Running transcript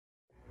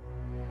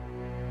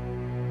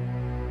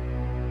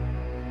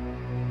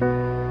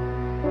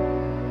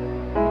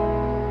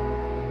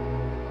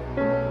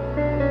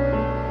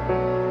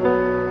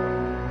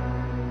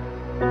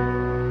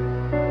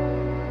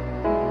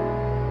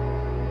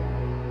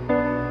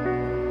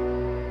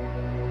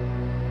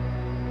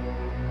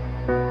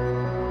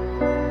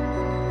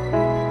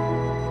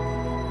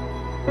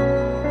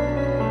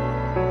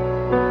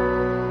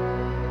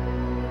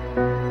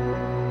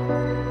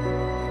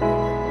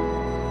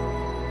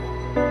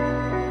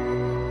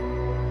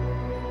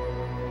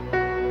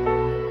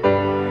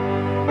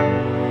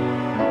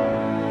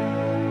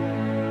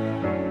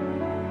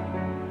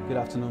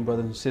afternoon,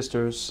 brothers and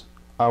sisters.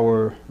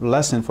 Our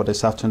lesson for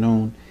this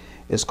afternoon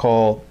is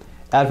called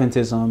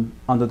Adventism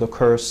under the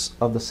curse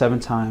of the 7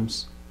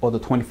 times, or the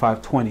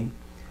 25-20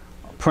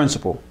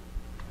 principle.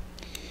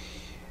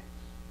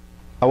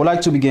 I would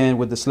like to begin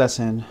with this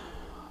lesson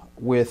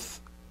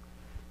with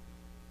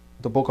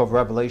the book of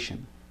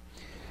Revelation.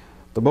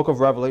 The book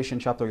of Revelation,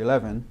 chapter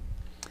 11,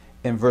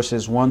 in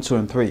verses 1, 2,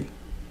 and 3.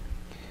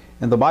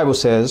 And the Bible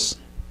says,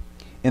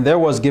 "And there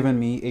was given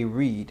me a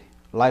reed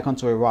like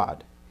unto a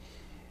rod.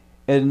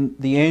 And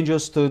the angel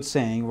stood,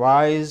 saying,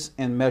 Rise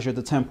and measure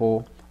the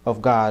temple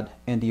of God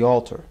and the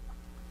altar,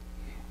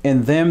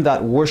 and them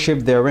that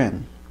worship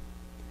therein."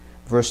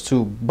 Verse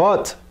 2,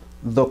 "But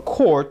the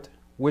court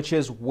which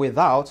is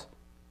without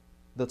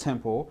the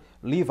temple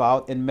leave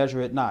out and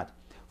measure it not,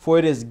 for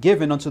it is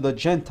given unto the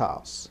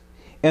Gentiles.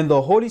 And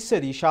the holy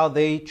city shall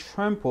they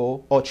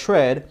trample or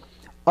tread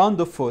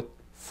underfoot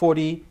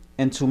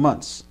 42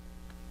 months.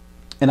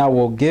 And I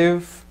will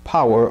give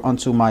power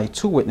unto my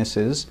 2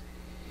 witnesses,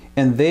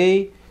 and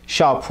they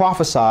shall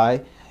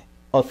prophesy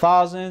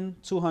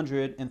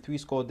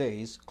 1,260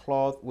 days,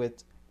 clothed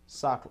with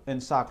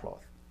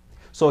sackcloth."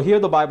 So here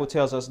the Bible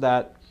tells us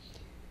that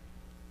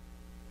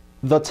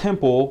the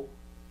temple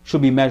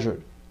should be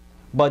measured,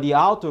 but the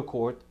outer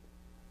court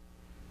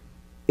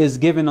is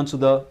given unto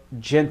the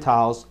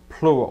Gentiles,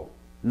 plural,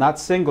 not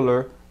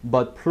singular,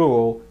 but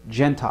plural,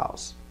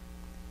 Gentiles.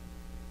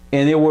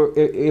 And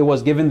it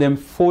was given them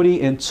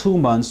 42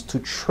 months to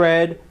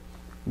tread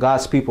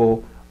God's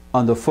people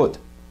underfoot.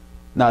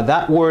 Now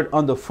that word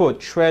underfoot,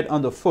 tread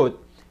underfoot,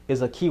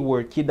 is a key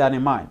word. Keep that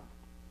in mind.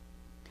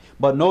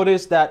 But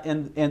notice that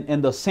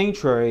in the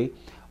sanctuary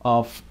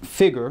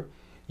figure,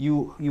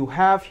 you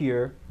have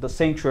here the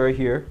sanctuary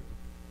here.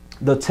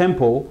 The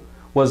temple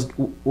was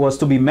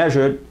to be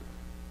measured,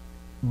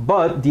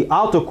 but the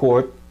outer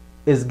court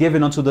is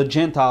given unto the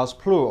Gentiles,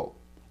 plural.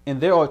 And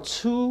there are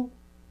 2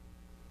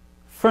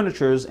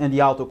 furnitures in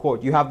the outer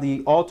court. You have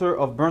the altar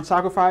of burnt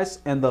sacrifice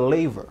and the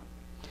laver.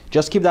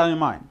 Just keep that in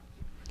mind.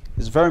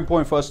 It's very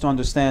important for us to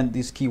understand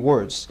these key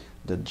words: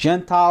 the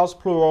Gentiles,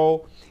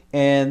 plural,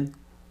 and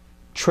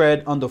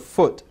tread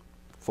underfoot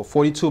for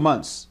 42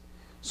 months.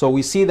 So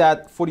we see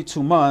that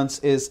 42 months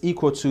is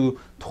equal to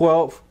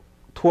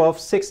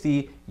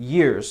 1260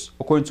 years,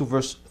 according to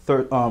verse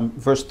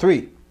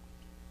 3.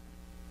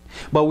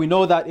 But we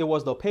know that it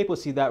was the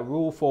papacy that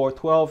ruled for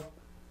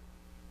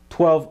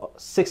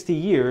 1260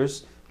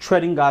 years,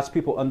 treading God's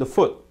people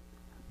underfoot.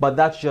 But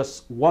that's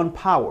just one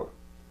power.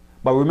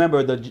 But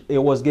remember that it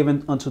was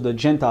given unto the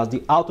Gentiles.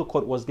 The outer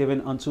court was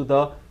given unto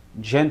the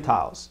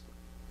Gentiles.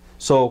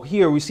 So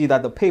here we see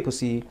that the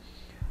papacy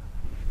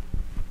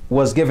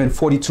was given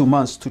 42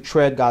 months to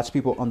tread God's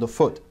people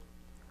underfoot.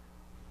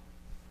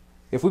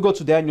 If we go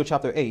to Daniel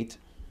chapter 8,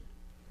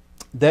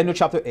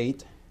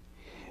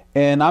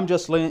 and I'm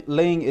just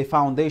laying a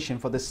foundation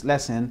for this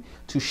lesson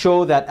to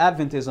show that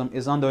Adventism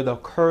is under the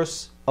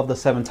curse of the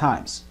 7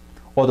 times,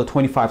 or the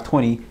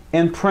 25-20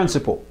 in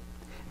principle,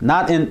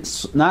 not in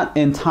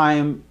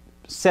time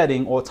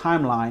setting or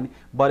timeline,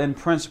 but in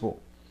principle.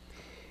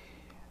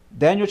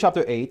 Daniel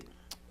chapter 8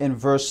 in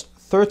verse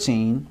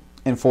 13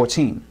 and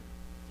 14.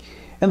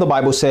 And the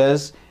Bible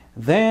says,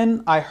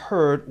 "Then I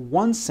heard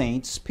one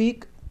saint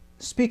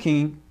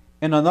speaking,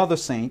 and another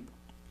saint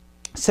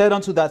said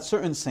unto that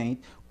certain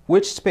saint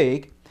which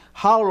spake,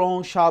 How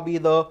long shall be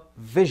the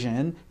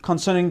vision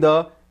concerning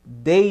the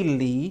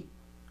daily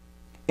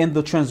in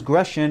the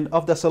transgression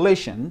of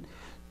desolation,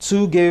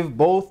 to give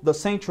both the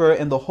sanctuary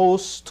and the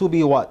host to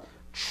be" what?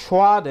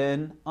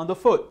 "Trodden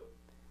underfoot."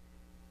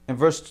 And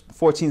verse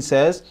 14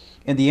 says,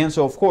 in the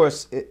answer, of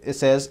course, it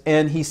says,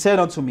 "And he said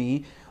unto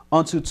me,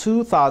 Unto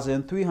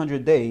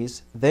 2,300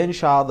 days, then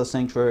shall the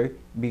sanctuary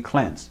be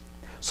cleansed."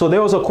 So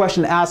there was a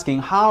question asking,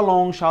 how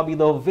long shall be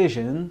the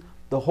vision,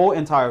 the whole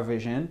entire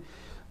vision?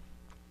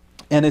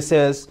 And it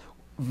says,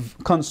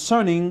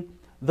 concerning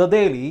the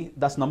daily,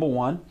 that's number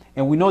 1.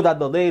 And we know that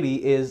the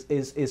daily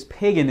is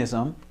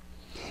paganism.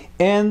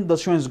 And the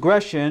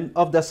transgression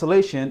of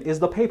desolation is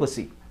the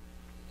papacy.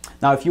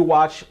 Now, if you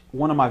watch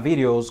one of my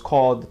videos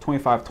called the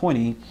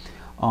 25-20,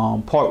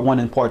 part 1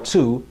 and part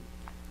 2,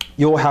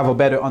 you'll have a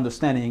better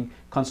understanding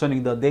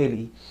concerning the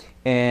daily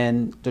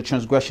and the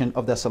transgression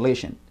of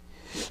desolation.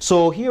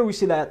 So here we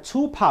see that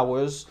 2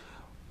 powers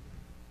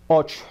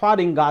are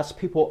treading God's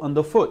people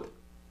underfoot.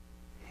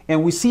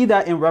 And we see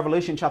that in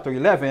Revelation chapter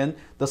 11,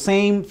 the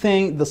same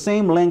thing, the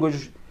same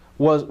language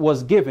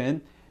was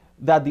given,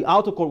 that the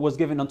outer court was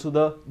given unto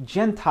the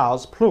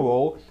Gentiles,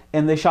 plural,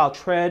 and they shall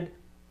tread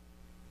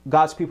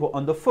God's people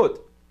underfoot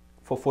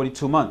for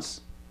 42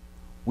 months.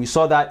 We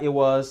saw that it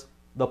was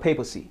the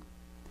papacy.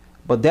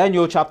 But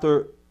Daniel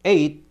chapter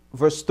 8,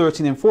 verse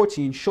 13 and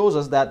 14 shows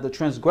us that the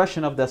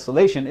transgression of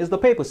desolation is the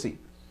papacy.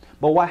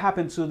 But what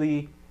happened to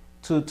the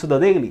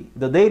daily?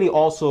 The daily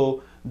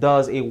also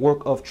does a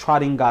work of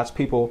treading God's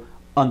people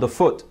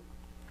underfoot.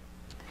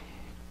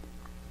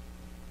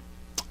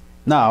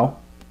 Now,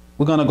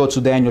 we're going to go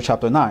to Daniel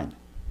chapter 9.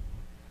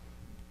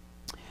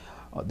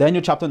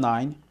 Daniel chapter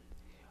 9,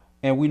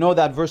 And we know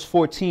that verse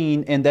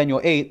 14 in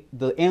Daniel 8,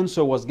 the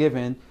answer was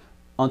given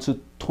unto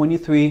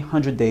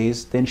 2300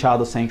 days, then shall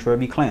the sanctuary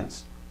be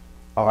cleansed.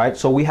 All right,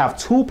 so we have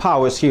two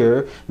powers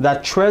here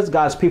that treads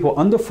God's people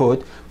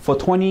underfoot for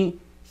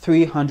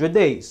 2300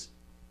 days.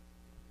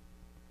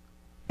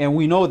 And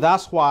we know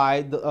that's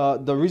why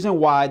the reason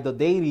why the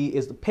deity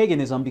is the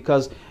paganism,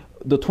 because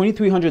the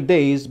 2300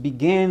 days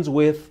begins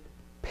with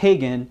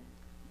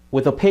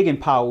a pagan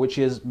power, which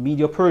is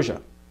Media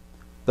Persia,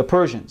 the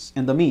Persians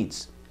and the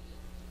Medes,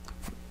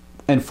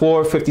 in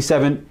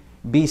 457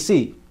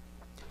 BC.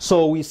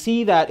 So we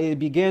see that it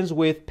begins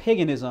with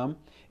paganism.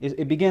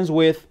 It begins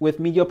with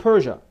Media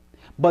Persia.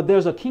 But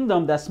there's a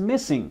kingdom that's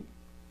missing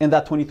in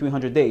that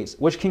 2300 days.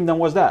 Which kingdom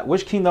was that?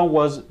 Which kingdom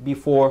was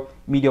before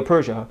Media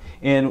Persia,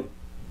 and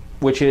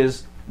which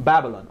is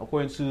Babylon,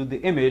 according to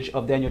the image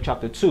of Daniel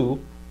chapter 2,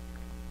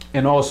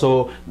 and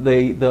also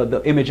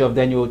the image of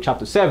Daniel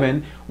chapter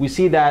 7. We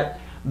see that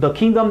the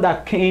kingdom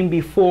that came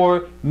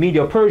before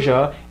Media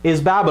Persia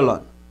is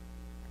Babylon.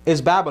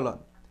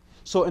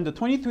 So in the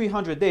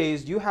 2300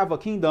 days, you have a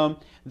kingdom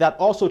that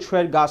also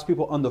tread God's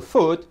people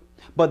underfoot,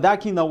 but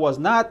that kingdom was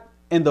not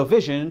in the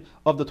vision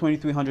of the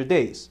 2300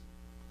 days.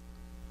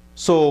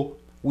 So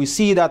we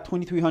see that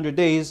 2300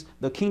 days,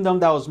 the kingdom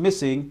that was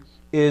missing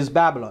is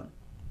Babylon.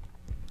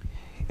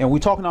 And we're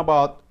talking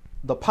about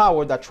the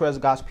power that treads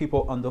God's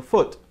people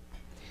underfoot.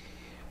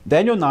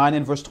 Daniel 9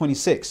 and verse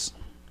 26.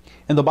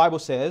 And the Bible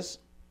says,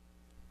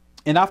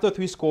 and after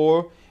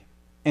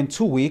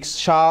 62 weeks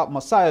shall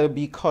Messiah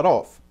be cut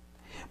off,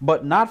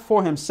 but not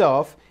for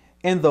himself,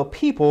 and the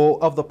people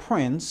of the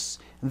prince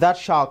that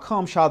shall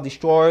come shall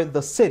destroy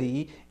the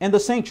city and the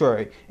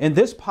sanctuary. And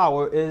this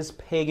power is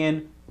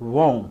pagan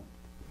Rome.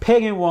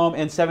 Pagan Rome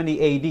in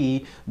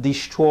 70 AD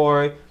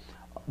destroyed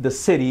the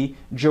city,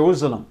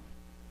 Jerusalem.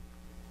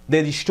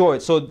 They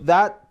destroyed. So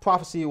that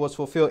prophecy was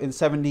fulfilled in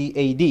 70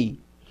 AD.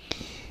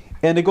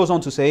 And it goes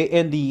on to say,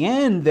 and the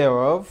end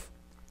thereof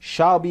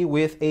shall be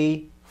with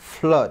a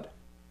flood.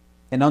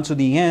 And unto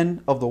the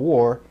end of the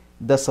war,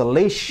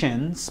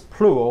 desolations,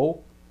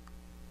 plural,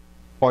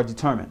 are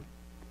determined.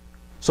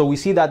 So we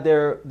see that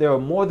there are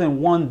more than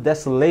one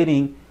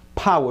desolating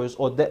powers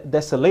or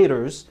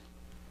desolators.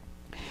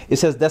 It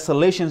says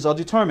desolations are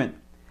determined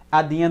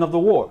at the end of the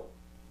war.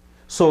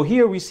 So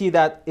here we see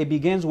that it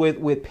begins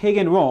with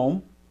pagan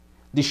Rome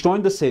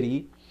destroying the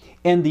city,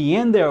 and the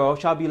end thereof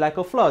shall be like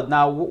a flood.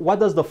 Now, what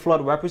does the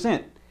flood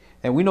represent?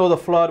 And we know the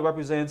flood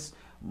represents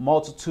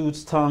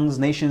multitudes, tongues,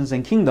 nations,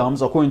 and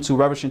kingdoms, according to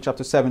Revelation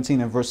chapter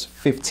 17 and verse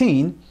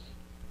 15.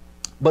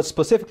 But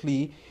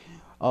specifically,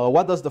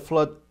 what does the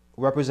flood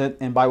represent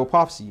in Bible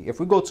prophecy? If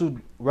we go to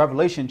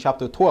Revelation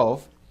chapter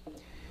 12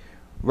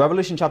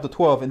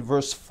 in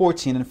verse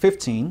 14 and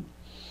 15,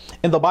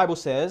 and the Bible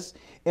says,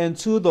 and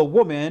to the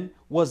woman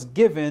was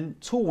given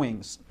 2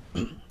 wings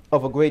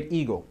of a great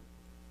eagle,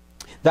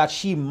 that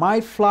she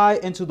might fly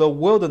into the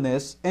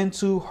wilderness,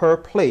 into her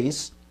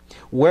place,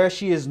 where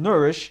she is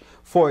nourished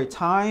for a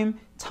time,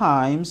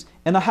 times,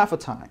 and a half a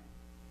time,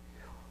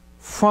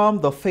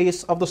 from the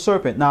face of the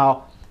serpent.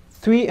 Now,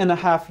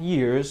 3.5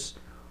 years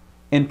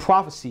in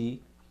prophecy,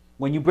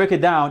 when you break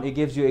it down, it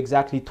gives you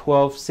exactly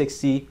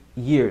 1260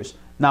 years.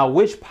 Now,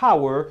 which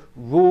power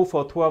ruled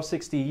for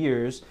 1260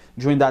 years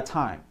during that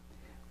time?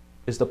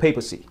 It's the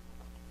papacy,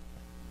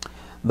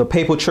 the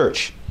papal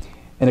church.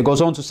 And it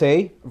goes on to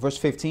say, verse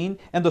 15,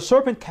 and the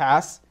serpent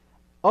cast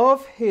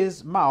of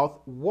his mouth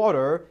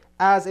water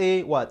as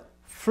a what?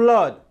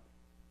 Flood.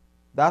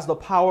 That's the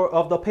power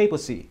of the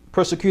papacy,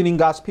 persecuting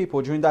God's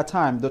people during that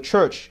time. The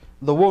church,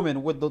 the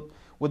woman with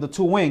the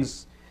 2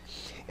 wings.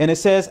 And it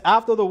says,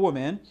 after the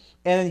woman,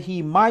 and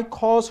he might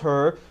cause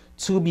her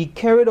to be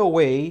carried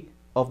away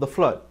of the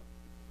flood.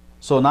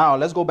 So now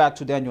let's go back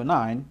to Daniel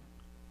 9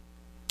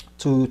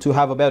 to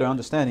have a better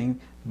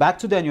understanding. Back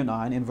to Daniel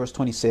 9 in verse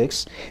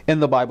 26.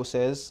 And the Bible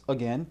says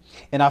again,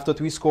 and after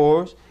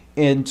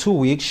 62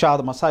 weeks shall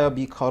the Messiah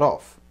be cut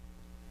off,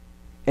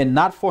 and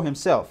not for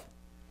himself,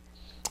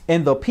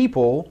 and the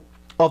people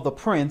of the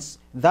prince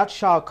that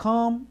shall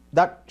come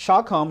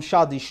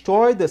shall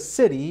destroy the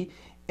city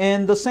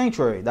and the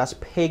sanctuary. That's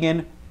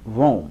pagan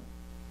Rome.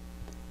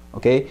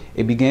 Okay,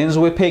 it begins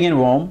with pagan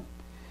Rome,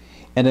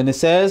 and then it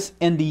says,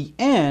 and the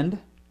end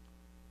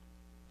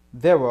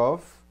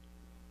thereof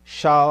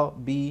shall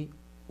be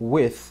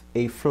with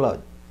a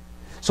flood.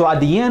 So at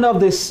the end of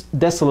this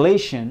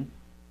desolation,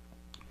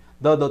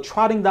 the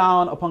trotting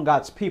down upon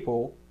God's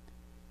people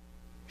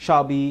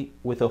shall be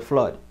with a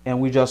flood. And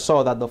we just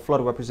saw that the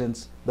flood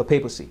represents the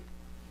papacy.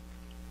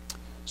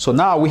 So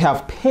now we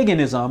have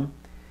paganism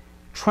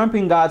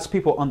trampling God's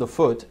people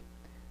underfoot,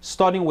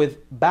 starting with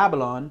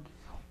Babylon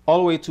all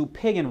the way to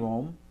pagan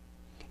Rome.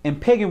 And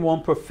pagan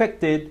Rome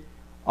perfected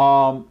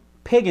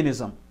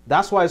paganism.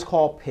 That's why it's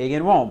called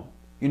pagan Rome.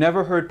 You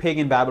never heard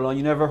pagan Babylon,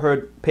 you never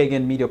heard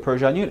pagan Media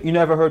Persia, you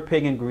never heard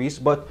pagan Greece,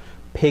 but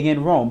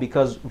pagan Rome,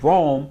 because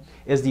Rome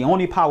is the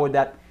only power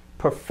that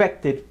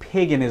perfected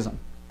paganism.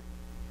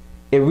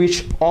 It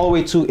reached all the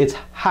way to its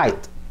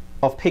height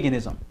of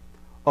paganism,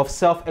 of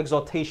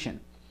self-exaltation.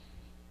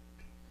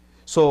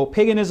 So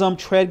paganism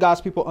tread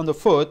God's people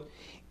underfoot,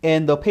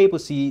 and the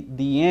papacy,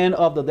 the end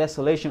of the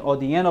desolation or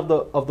the end of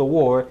the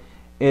war,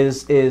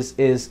 is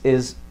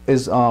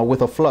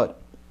with a flood,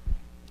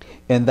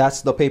 and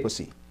that's the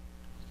papacy.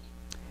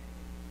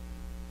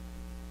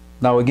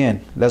 Now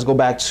again, let's go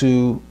back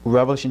to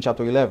Revelation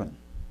chapter 11.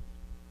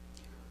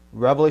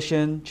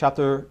 Revelation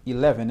chapter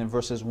 11 and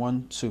verses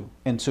 1, 2,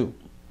 and 2.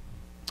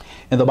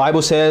 And the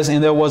Bible says,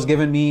 "And there was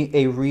given me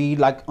a reed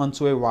like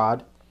unto a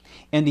rod,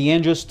 and the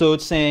angel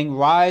stood, saying,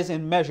 Rise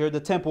and measure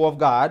the temple of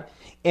God,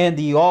 and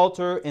the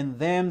altar, and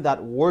them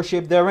that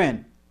worship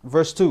therein."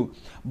 Verse 2.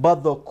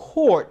 "But the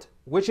court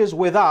which is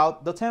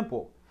without the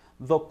temple,"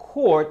 the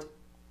court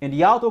in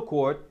the outer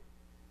court,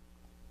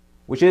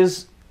 which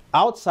is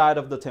outside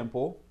of the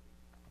temple,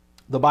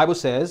 the Bible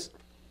says,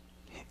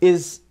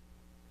 is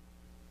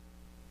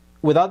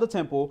without the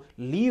temple,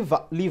 leave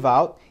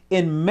out,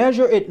 and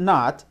measure it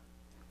not,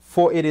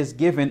 for it is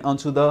given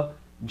unto the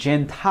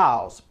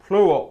Gentiles,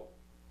 plural.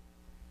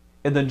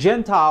 And the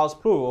Gentiles,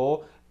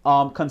 plural,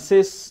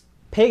 consists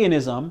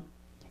paganism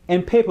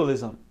and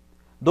papalism.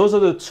 Those are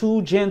the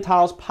two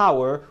Gentiles'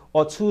 power,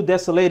 or two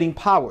desolating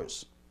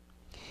powers.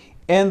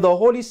 "And the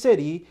holy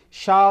city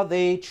shall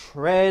they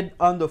tread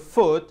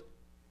underfoot."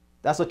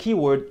 That's a key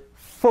word,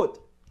 foot,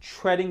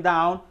 treading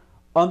down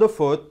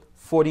underfoot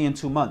 40 and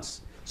 2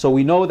 months. So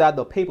we know that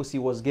the papacy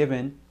was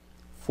given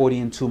 40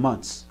 and 2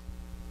 months.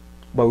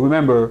 But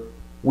remember,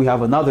 we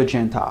have another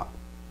Gentile,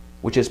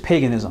 which is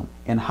paganism.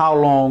 And how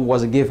long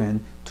was it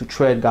given to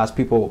tread God's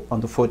people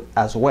underfoot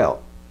as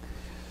well?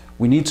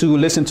 We need to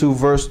listen to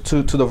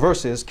the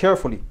verses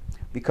carefully,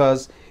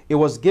 because it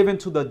was given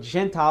to the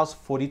Gentiles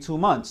 42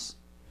 months.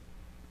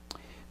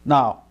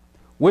 Now,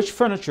 which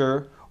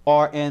furniture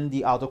are in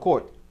the outer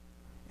court?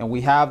 And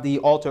we have the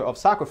altar of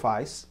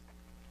sacrifice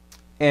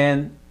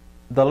and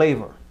the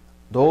laver.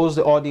 Those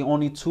are the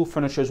only two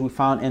furnitures we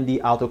found in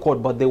the outer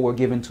court, but they were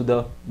given to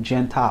the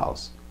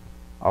Gentiles.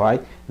 All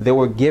right, they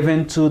were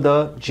given to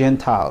the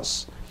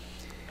Gentiles.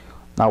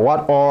 Now,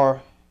 what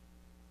are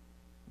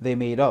they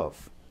made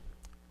of?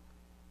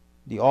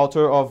 The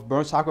altar of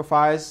burnt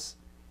sacrifice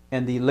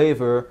and the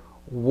laver,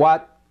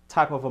 what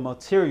type of a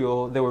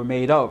material they were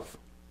made of?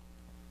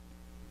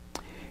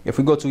 If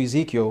we go to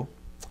Ezekiel,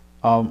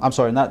 I'm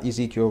sorry, not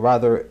Ezekiel,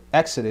 rather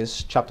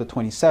Exodus chapter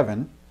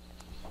 27.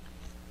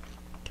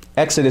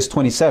 Exodus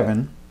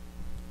 27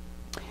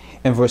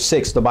 and verse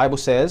 6, the Bible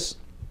says,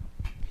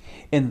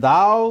 "And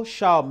thou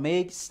shalt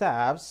make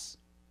staves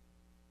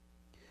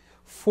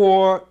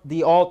for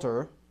the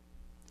altar,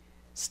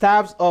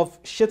 staves of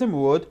shittim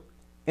wood,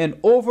 and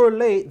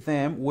overlay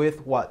them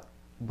with" what?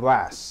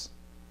 Brass.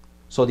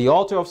 So the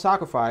altar of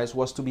sacrifice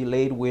was to be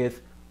laid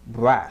with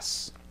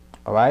brass.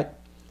 All right,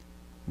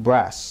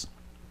 brass.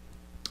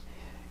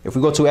 If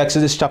we go to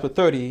Exodus chapter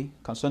 30,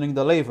 concerning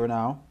the laver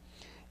now,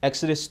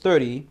 Exodus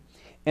 30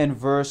 and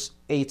verse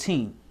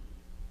 18,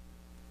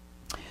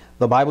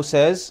 the Bible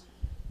says,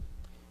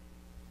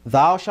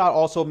 "Thou shalt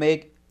also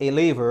make a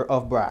laver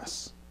of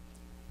brass,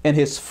 and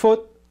his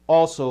foot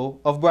also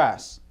of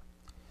brass,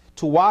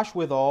 to wash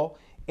withal,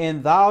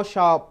 and thou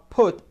shalt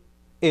put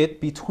it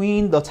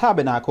between the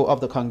tabernacle of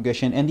the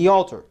congregation and the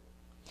altar,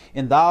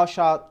 and thou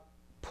shalt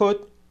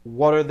put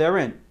water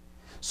therein."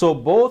 So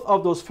both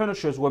of those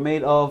furnitures were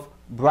made of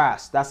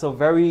brass. That's a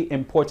very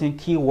important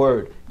key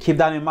word. Keep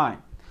that in mind.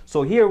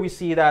 So here we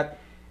see that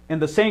in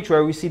the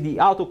sanctuary, we see the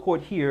outer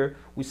court here.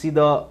 We see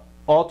the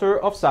altar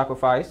of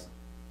sacrifice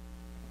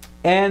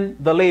and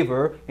the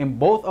laver, and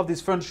both of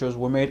these furnitures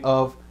were made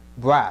of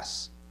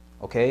brass.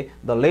 Okay,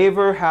 the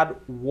laver had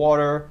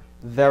water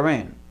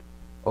therein,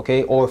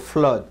 okay, or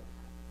flood,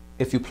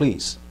 if you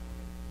please.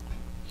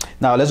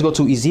 Now let's go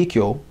to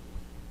Ezekiel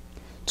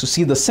to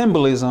see the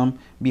symbolism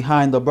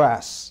behind the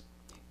brass.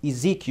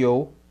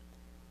 Ezekiel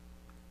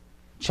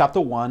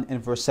chapter 1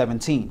 and verse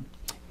 17.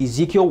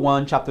 Ezekiel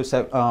 1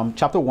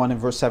 chapter 1 and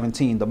verse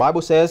 17. The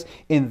Bible says,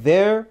 "And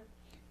their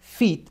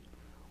feet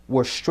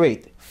were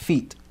straight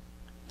feet,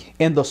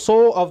 and the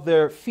sole of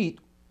their feet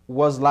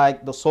was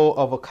like the sole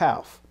of a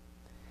calf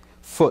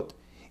foot,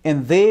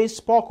 and they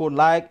sparkled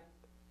like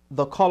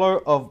the color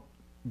of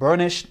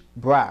burnished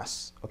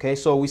brass." Okay,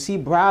 so we see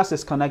brass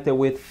is connected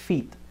with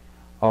feet.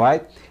 All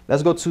right,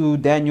 let's go to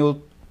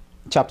Daniel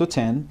chapter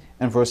 10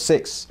 and verse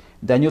 6.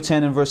 Daniel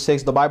 10 and verse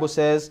 6, the Bible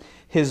says,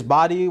 "His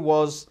body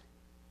was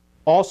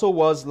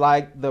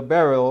like the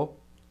beryl,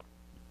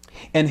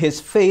 and his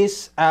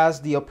face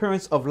as the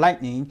appearance of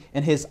lightning,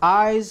 and his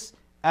eyes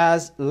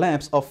as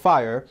lamps of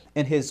fire,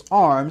 and his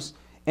arms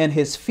and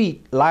his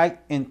feet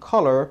like in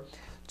color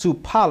to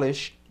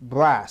polished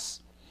brass.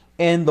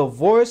 And the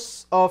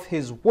voice of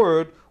his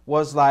word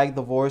was like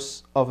the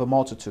voice of a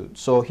multitude."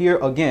 So here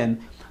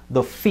again,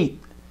 the feet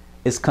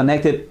is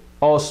connected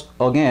also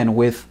again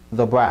with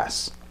the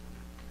brass.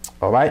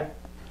 All right,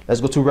 let's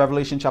go to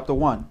Revelation chapter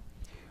 1.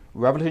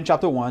 Revelation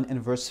chapter 1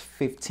 and verse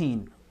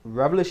 15.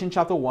 Revelation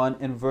chapter 1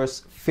 and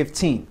verse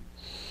 15.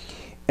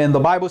 And the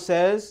Bible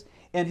says,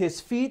 "And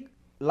his feet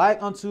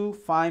like unto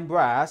fine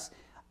brass,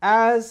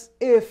 as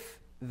if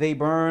they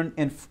burn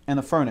in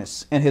a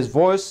furnace, and his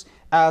voice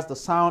as the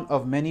sound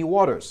of many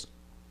waters.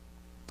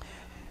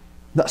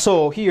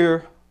 So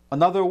here,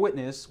 another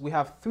witness. We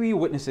have three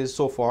witnesses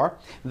so far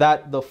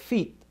that the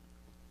feet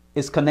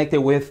is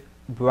connected with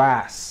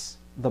brass.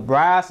 The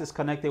brass is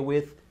connected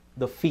with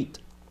the feet.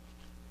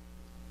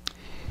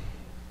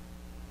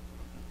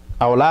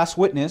 Our last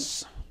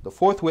witness, the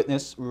fourth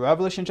witness,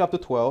 Revelation chapter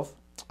 2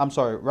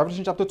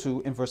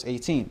 and verse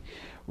 18.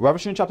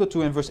 Revelation chapter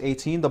 2 and verse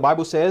 18, the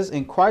Bible says,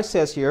 and Christ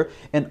says here,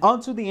 and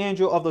unto the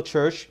angel of the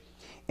church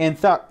in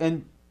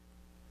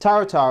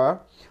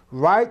Thyatira,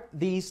 write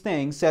these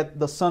things, said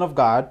the Son of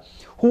God,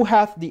 who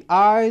hath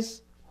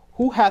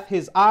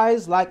his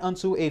eyes like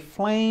unto a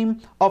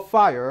flame of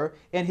fire,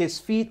 and his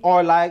feet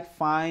are like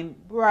fine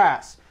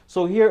brass.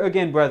 So here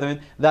again, brethren,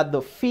 that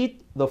the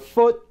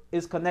foot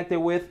is connected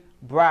with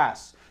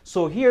brass.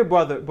 So here,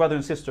 brothers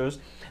and sisters,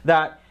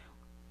 that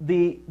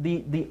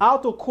the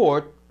outer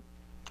court,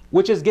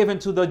 which is given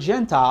to the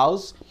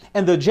Gentiles,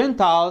 and the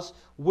Gentiles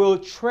will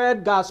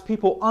tread God's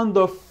people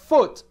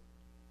underfoot.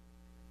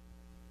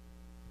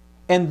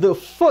 And the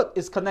foot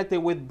is connected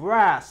with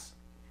brass,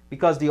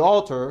 because the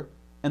altar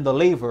and the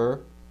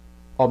laver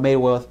are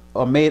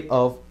made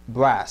of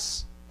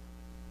brass.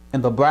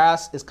 And the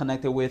brass is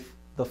connected with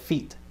the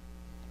feet.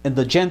 And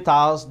the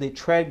Gentiles, they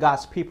tread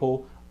God's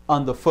people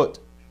underfoot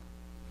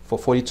for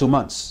 42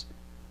 months.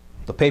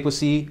 The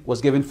papacy was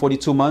given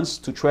 42 months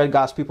to tread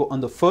God's people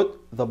underfoot,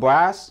 the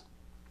brass.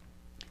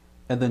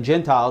 And the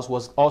Gentiles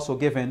was also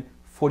given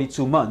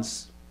 42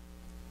 months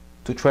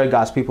to tread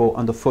God's people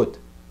underfoot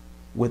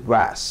with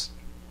brass.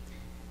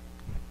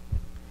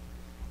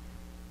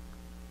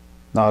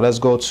 Now let's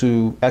go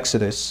to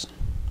Exodus.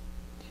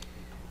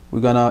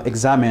 We're going to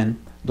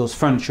examine those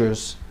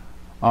furnitures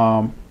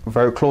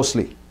very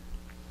closely.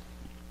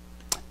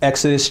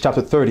 Exodus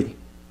chapter 30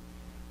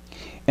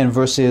 and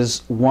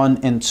verses 1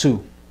 and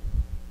 2.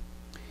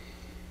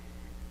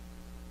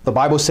 The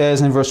Bible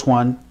says in verse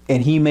 1,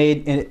 and he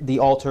made the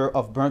altar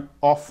of burnt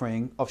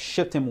offering of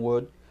shittim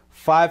wood.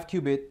 5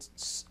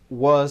 cubits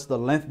was the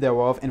length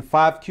thereof, and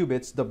 5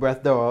 cubits the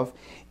breadth thereof.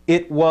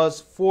 It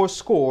was 4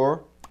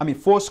 square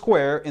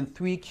and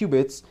 3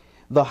 cubits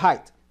the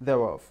height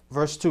thereof.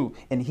 Verse 2,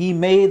 and he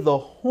made the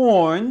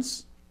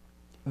horns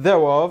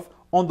thereof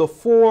on the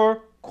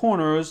 4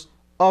 corners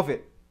of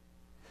it.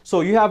 So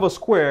you have a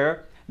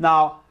square.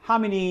 Now, how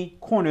many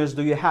corners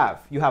do you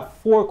have? You have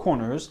 4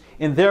 corners,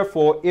 and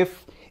therefore,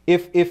 if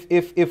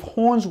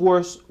horns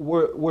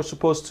were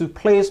supposed to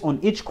place on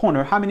each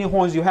corner, how many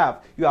horns you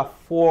have? You have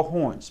 4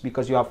 horns,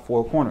 because you have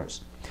 4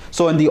 corners.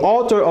 So in the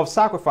altar of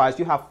sacrifice,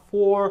 you have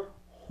 4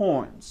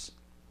 horns.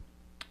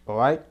 All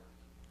right.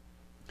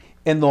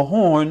 And the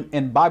horn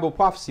in Bible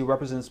prophecy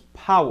represents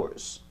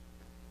powers.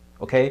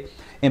 Okay.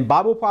 In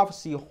Bible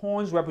prophecy,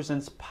 horns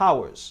represents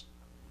powers.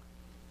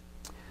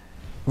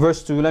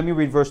 Verse 2, let me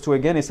read verse 2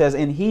 again. It says,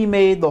 and he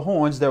made the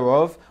horns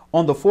thereof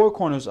on the 4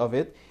 corners of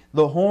it.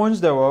 The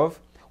horns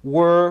thereof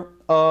were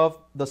of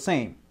the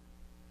same,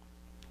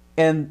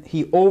 and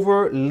he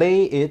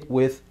overlay it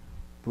with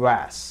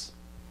brass.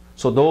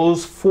 So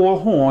those 4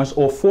 horns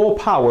or 4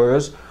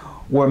 powers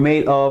were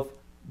made of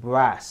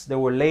brass. They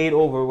were laid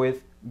over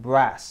with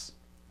brass.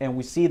 And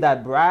we see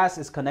that brass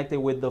is connected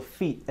with the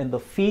feet, and the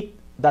feet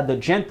that the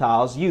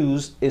Gentiles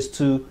use is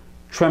to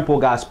trample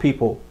God's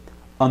people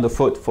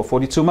underfoot for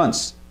 42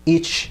 months.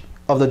 Each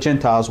of the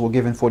Gentiles were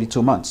given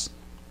 42 months.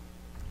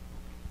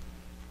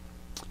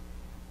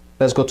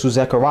 Let's go to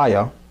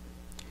Zechariah,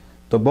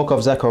 the book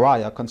of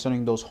Zechariah,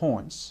 concerning those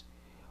horns.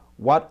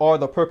 What are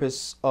the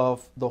purpose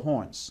of the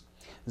horns?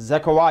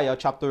 Zechariah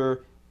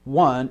chapter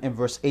 1 and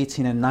verse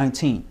 18 and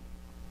 19.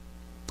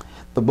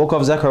 The book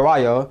of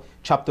Zechariah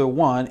chapter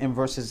 1 and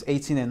verses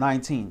 18 and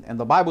 19. And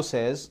the Bible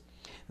says,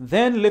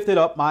 then lifted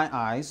up my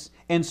eyes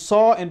and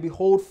saw, and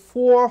behold,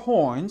 4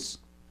 horns.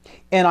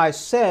 And I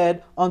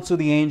said unto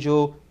the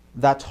angel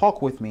that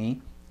talked with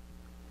me,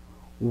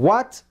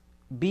 what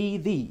be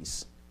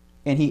these?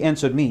 And he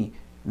answered me,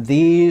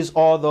 these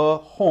are the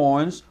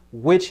horns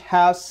which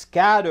have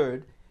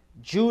scattered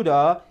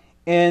Judah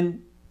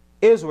and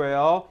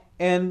Israel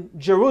and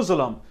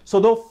Jerusalem. So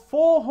the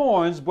 4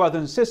 horns, brothers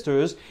and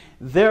sisters,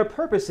 their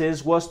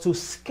purposes was to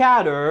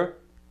scatter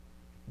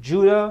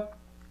Judah,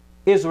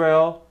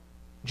 Israel,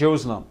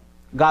 Jerusalem,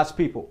 God's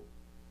people,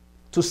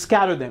 to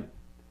scatter them.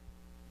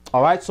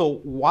 All right,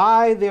 so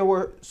why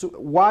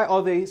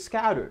are they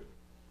scattered?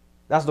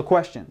 That's the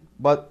question.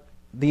 But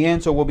the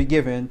answer will be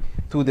given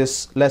through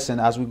this lesson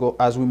as we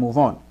move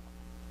on.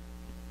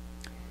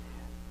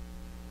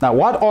 Now,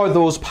 what are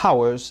those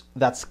powers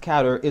that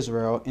scatter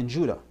Israel and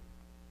Judah?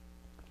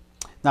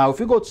 Now, if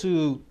we go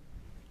to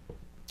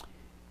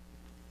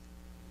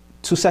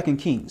 2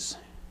 Kings,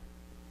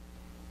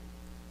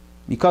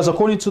 because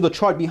according to the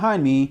chart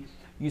behind me,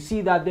 you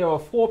see that there are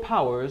 4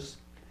 powers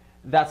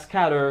that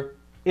scatter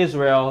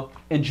Israel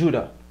and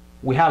Judah.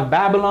 We have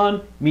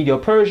Babylon,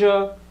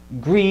 Medo-Persia,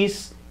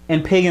 Greece,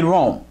 and pagan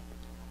Rome.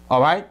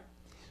 All right.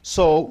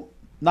 So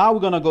now we're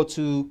going to go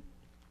to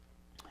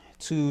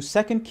 2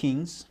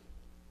 Kings,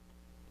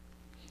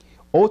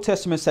 Old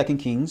Testament 2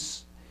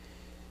 Kings.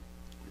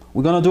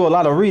 We're going to do a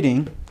lot of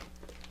reading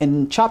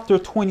in chapter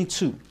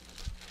 22.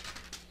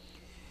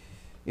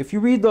 If you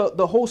read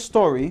the whole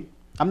story,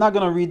 I'm not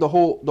going to read the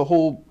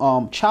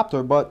whole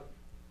chapter, but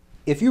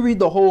if you read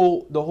the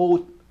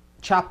whole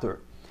chapter,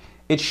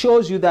 it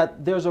shows you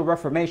that there's a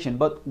reformation.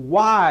 But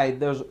why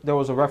there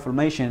was a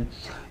reformation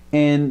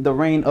in the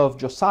reign of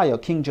Josiah,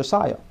 King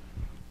Josiah?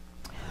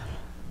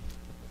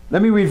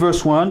 Let me read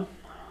verse 1.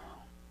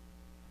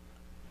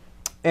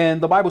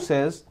 And the Bible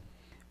says,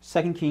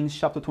 2 Kings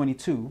chapter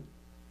 22,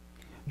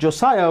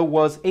 Josiah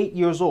was 8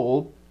 years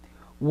old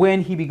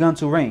when he began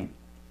to reign.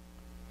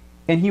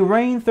 And he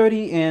reigned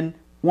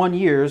 31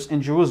 years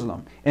in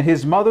Jerusalem. And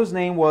his mother's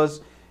name was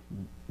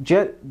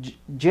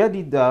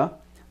Jedidah,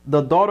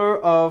 the daughter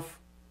of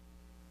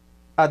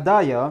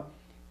Adiah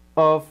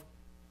of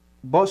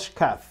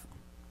Boshkath.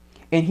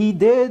 And he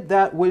did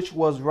that which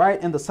was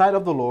right in the sight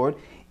of the Lord,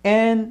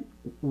 and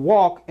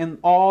walked in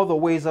all the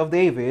ways of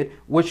David,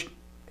 which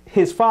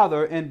his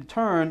father, and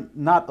turned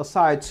not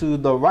aside to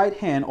the right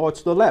hand or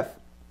to the left.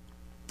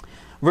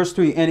 Verse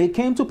 3, and it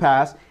came to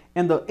pass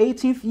in the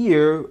 18th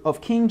year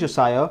of King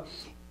Josiah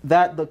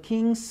that the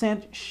king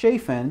sent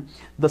Shaphan,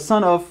 the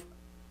son of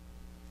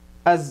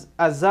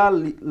Azaliah,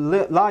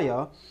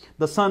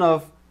 the son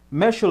of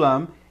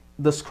Meshullam,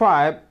 the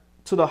scribe,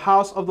 to the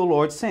house of the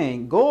Lord,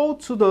 saying, Go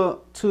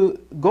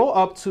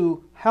up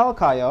to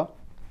Hilkiah,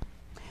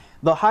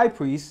 the high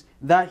priest,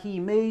 that he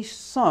may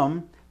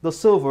sum the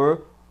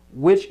silver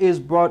which is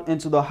brought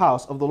into the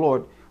house of the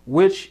Lord,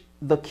 which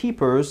the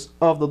keepers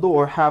of the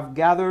door have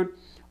gathered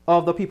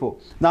of the people.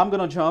 Now I'm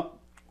going to jump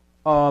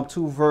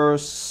to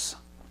verse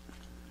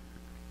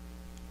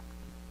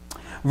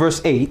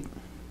 8.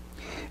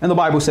 And the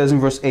Bible says in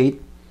verse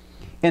 8,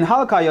 and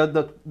Hilkiah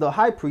the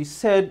high priest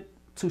said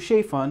to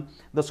Shaphan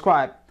the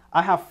scribe,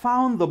 I have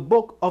found the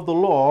book of the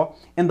law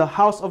in the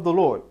house of the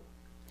Lord.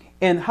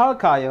 And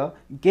Hilkiah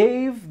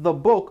gave the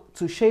book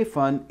to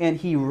Shaphan, and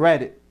he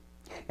read it.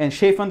 And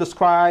Shaphan the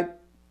scribe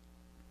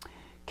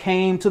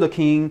came to the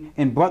king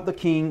and brought the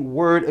king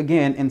word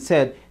again and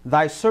said,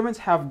 Thy servants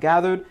have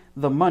gathered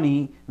the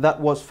money that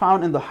was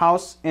found in the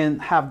house,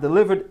 and have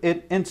delivered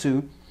it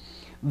into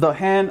the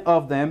hand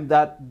of them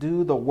that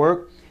do the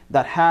work,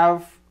 that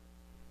have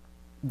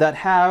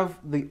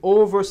the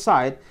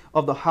oversight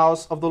of the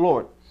house of the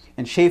Lord.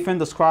 And Shaphan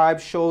the scribe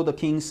showed the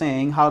king,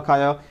 saying,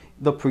 Hilkiah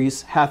the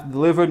priest hath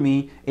delivered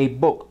me a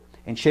book.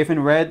 And Shaphan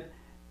read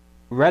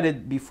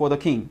it before the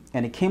king.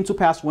 And it came to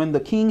pass, when the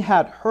king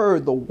had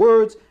heard the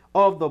words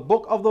of the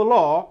book of the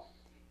law,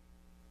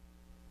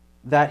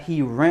 that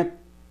he rent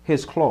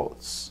his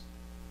clothes.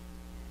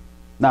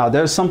 Now,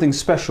 there's something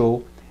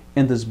special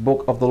in this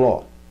book of the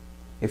law.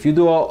 If you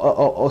do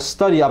a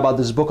study about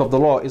this book of the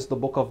law, it's the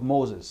book of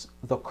Moses,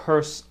 the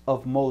curse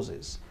of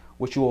Moses,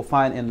 which you will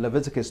find in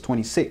Leviticus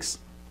 26.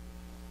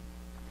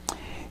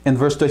 And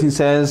verse 13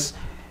 says,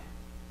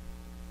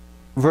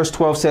 verse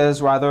 12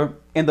 says, rather,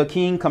 and the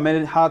king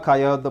commanded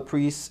Hilkiah the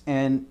priest,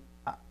 and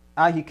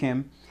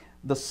Ahikam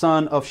the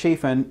son of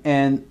Shaphan,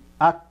 and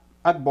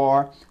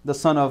Akbar the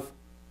son of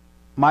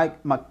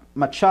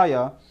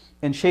Machiah,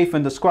 and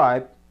Shaphan the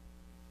scribe,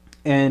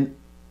 and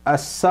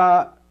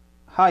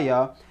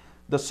Asahiah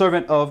the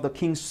servant of the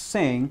king,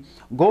 saying,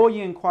 Go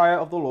ye inquire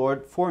of the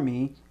Lord for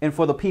me and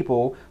for the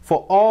people,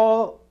 for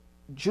all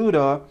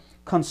Judah,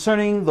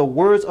 concerning the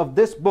words of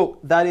this book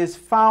that is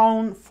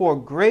found, for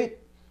great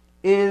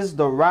is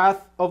the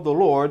wrath of the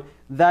Lord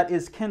that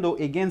is kindled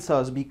against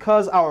us,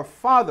 because our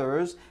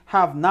fathers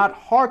have not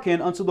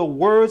hearkened unto the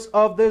words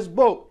of this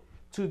book,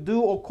 to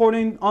do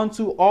according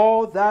unto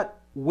all that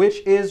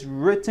which is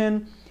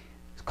written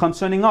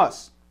concerning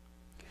us.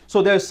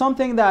 So there's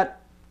something that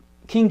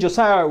King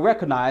Josiah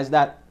recognized,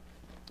 that,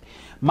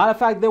 matter of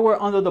fact, they were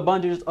under the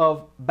bondage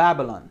of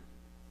Babylon.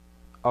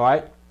 All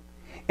right.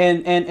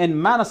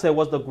 And Manasseh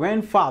was the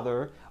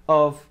grandfather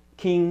of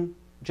King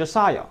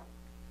Josiah.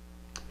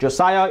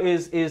 Josiah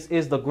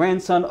is the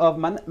grandson of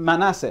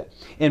Manasseh.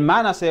 And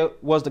Manasseh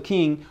was the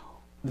king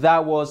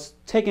that was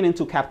taken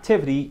into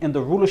captivity in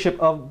the rulership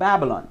of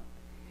Babylon.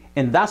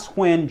 And that's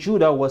when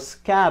Judah was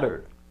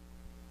scattered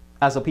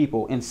as a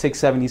people in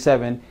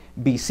 677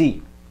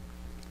 BC.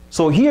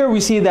 So here we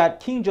see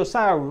that King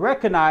Josiah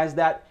recognized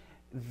that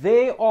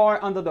they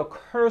are under the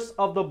curse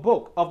of the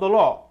book of the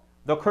law,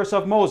 the curse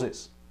of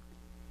Moses.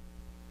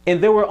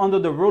 And they were under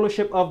the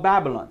rulership of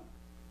Babylon.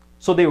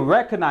 So he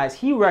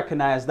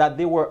recognized that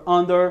they were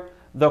under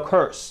the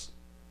curse.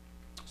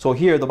 So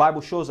here the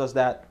Bible shows us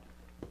that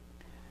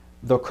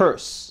the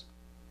curse,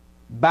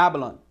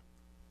 Babylon,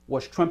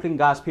 was trampling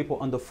God's people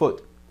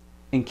underfoot.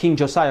 And King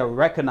Josiah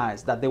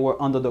recognized that they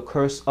were under the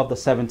curse of the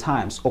 7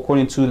 times,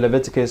 according to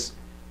Leviticus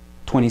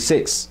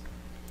 26.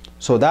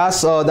 So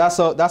that's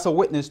a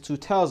witness to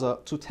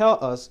tell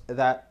us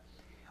that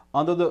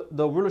under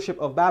the rulership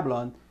of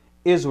Babylon,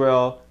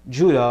 Israel,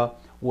 Judah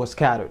was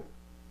scattered.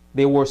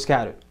 They were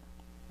scattered.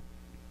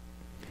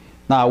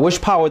 Now,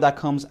 which power that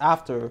comes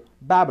after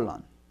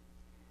Babylon,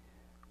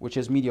 which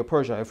is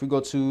Media-Persia? If we go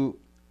to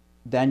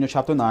Daniel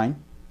chapter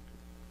 9,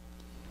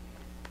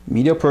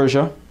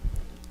 Media-Persia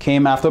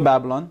came after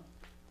Babylon.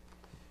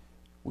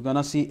 We're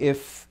gonna see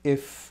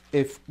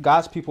if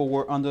God's people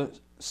were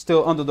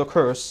still under the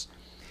curse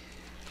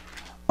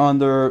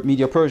under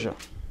Media-Persia.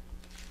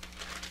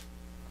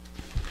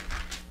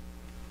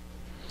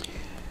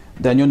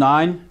 Daniel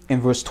 9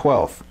 and verse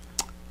 12.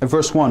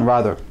 Verse 1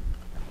 rather.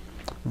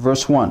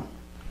 Verse 1.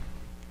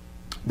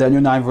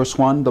 Daniel 9 verse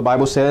 1, the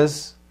Bible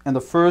says, "In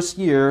the first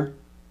year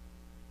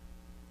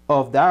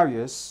of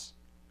Darius,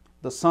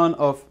 the son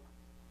of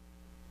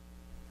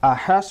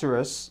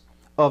Ahasuerus,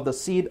 of the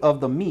seed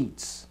of the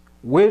Medes,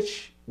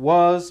 which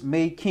was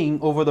made king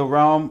over the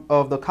realm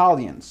of the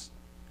Chaldeans.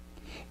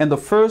 In the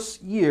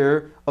first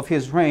year of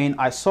his reign,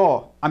 I,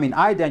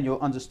 Daniel,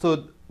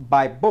 understood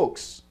by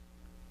books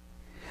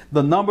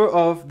the number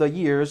of the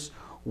years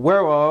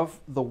whereof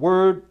the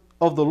word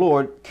of the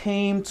Lord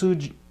came to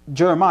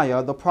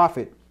Jeremiah the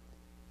prophet,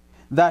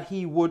 that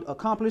he would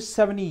accomplish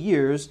 70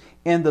 years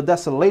in the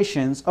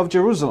desolations of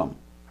Jerusalem.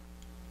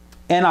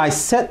 And I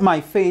set my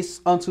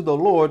face unto the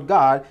Lord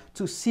God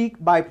to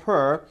seek by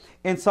prayer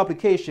and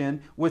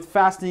supplication with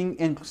fasting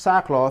and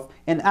sackcloth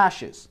and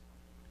ashes.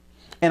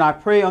 And I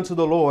pray unto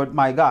the Lord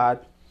my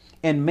God,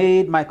 and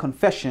made my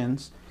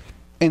confessions,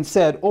 and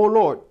said, O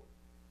Lord,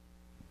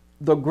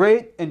 the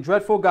great and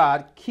dreadful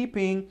God,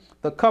 keeping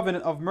the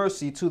covenant of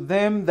mercy to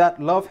them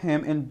that love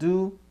him and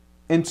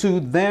to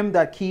them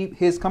that keep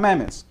his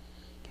commandments,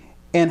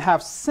 and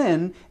have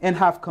sinned and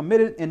have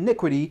committed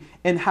iniquity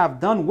and have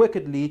done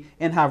wickedly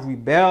and have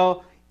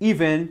rebelled,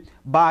 even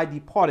by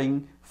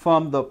departing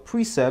from the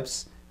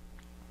precepts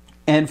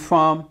and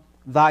from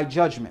thy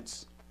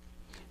judgments.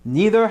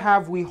 Neither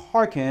have we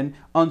hearkened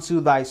unto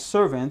thy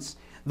servants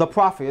the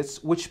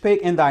prophets, which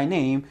spake in thy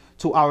name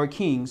to our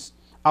kings,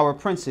 our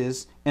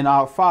princes, and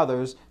our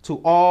fathers,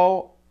 to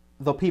all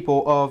the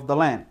people of the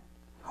land.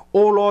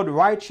 O Lord,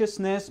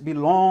 righteousness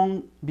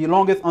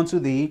belongeth unto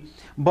thee,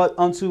 but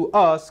unto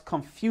us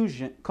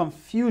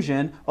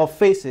confusion of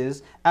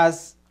faces,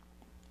 as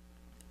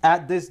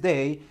at this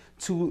day,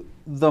 to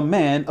the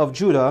men of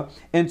Judah,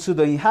 and to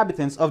the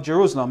inhabitants of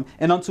Jerusalem,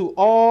 and unto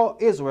all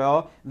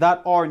Israel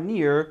that are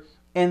near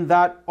and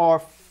that are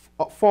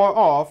far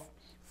off,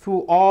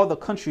 through all the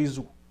countries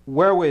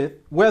whether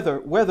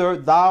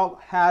thou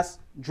hast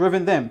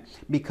driven them,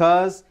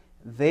 because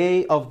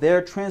they of their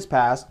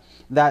trespass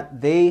that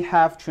they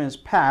have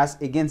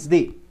trespassed against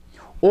thee.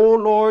 O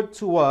Lord,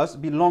 to us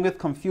belongeth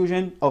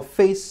confusion of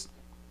face,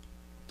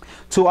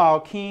 to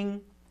our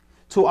king,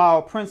 to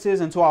our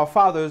princes, and to our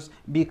fathers,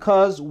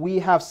 because we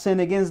have sinned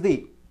against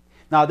thee.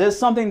 Now there's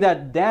something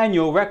that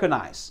Daniel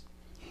recognized,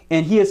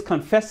 and he is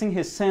confessing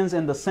his sins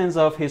and the sins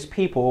of his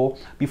people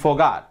before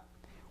God.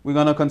 We're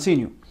going to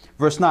continue.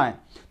 Verse 9.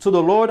 To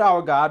the Lord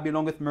our God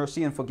belongeth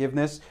mercy and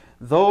forgiveness,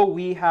 though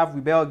we have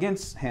rebelled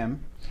against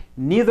him.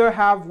 Neither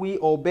have we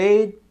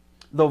obeyed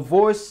the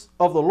voice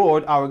of the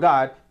Lord our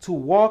God to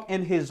walk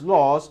in his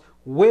laws,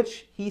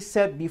 which he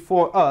set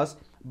before us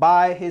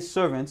by his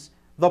servants,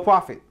 the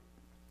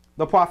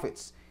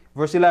prophets.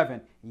 Verse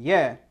 11.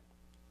 Yea,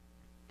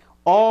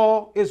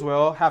 all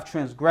Israel have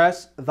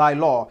transgressed thy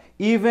law,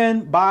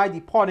 even by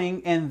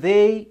departing, and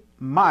they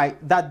might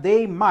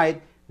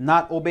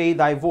not obey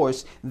thy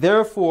voice.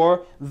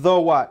 Therefore,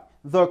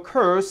 the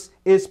curse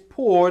is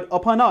poured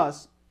upon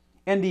us,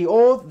 and the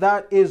oath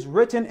that is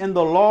written in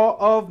the law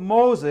of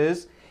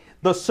Moses,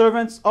 the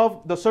servant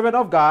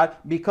of God,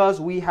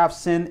 because we have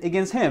sinned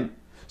against him.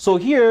 So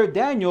here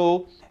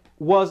Daniel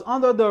was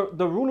under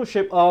the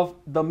rulership of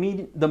the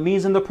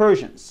Medes and the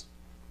Persians,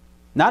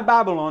 not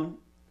Babylon.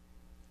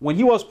 When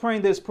he was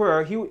praying this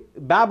prayer,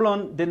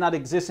 Babylon did not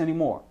exist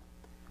anymore.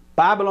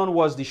 Babylon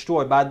was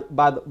destroyed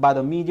by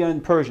the Median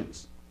and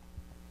Persians.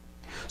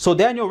 So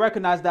Daniel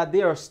recognized that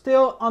they are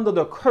still under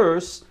the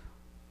curse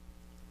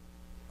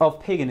of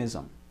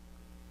paganism.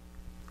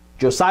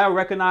 Josiah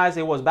recognized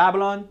it was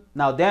Babylon.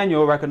 Now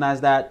Daniel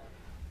recognized that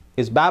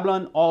it's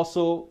Babylon,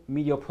 also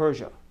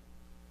Media-Persia.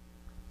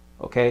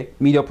 Okay,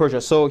 Media-Persia.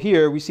 So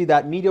here we see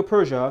that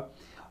Media-Persia,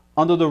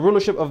 under the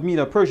rulership of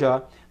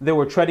Media-Persia, they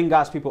were treading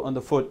God's people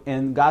underfoot,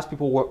 and God's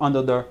people were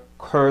under the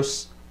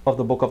curse of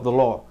the book of the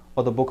law,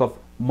 or the book of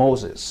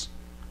Moses.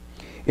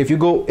 If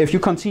you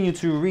continue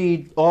to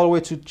read all the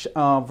way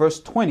to verse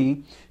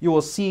 20, you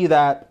will see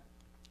that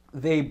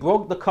they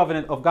broke the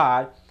covenant of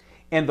God,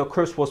 and the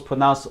curse was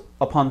pronounced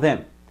upon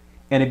them.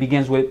 And it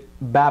begins with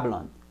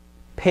Babylon,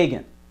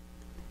 pagan,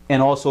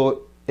 and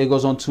also it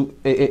goes on to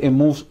it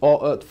moves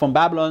from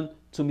Babylon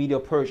to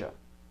Media-Persia.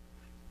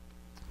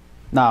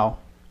 Now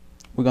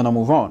we're gonna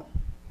move on.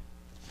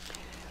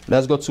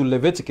 Let's go to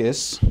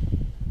Leviticus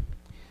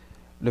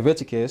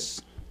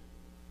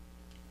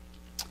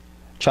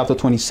chapter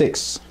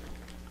 26.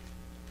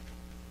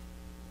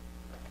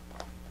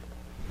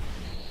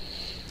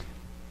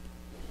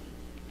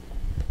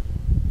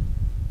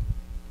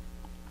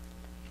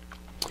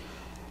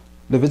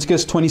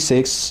 Leviticus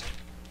 26,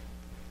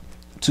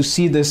 to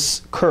see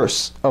this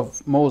curse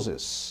of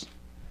Moses.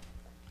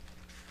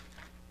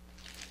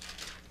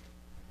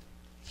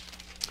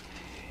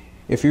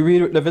 If you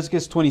read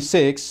Leviticus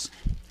 26,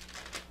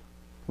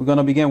 we're going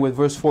to begin with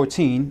verse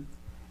 14.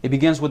 It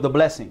begins with the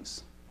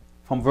blessings.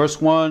 From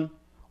verse 1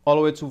 all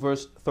the way to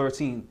verse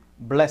 13,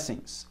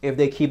 blessings, if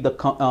they keep the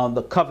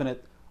covenant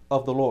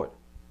of the Lord.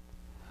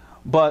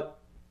 But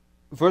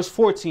verse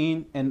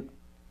 14 and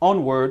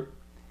onward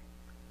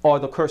are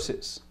the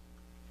curses.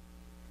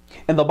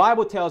 And the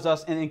Bible tells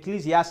us in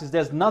Ecclesiastes,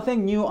 there's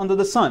nothing new under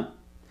the sun.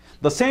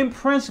 The same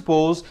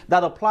principles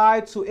that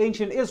applied to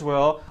ancient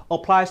Israel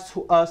applies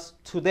to us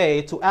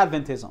today, to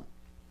Adventism.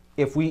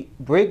 If we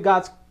break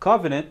God's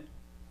covenant,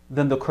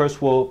 then the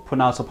curse will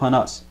pronounce upon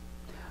us.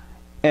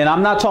 And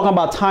I'm not talking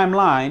about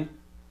timeline,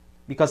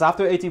 because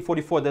after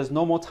 1844, there's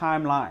no more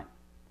timeline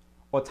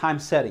or time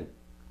setting.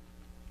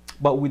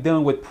 But we're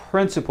dealing with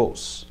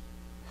principles.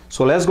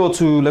 So let's go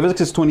to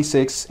Leviticus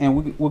 26,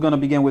 and we're going to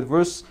begin with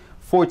verse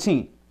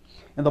 14.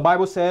 And the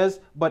Bible says,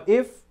 "But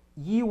if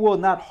ye will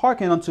not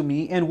hearken unto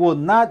me, and will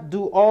not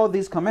do all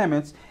these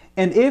commandments,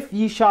 and if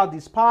ye shall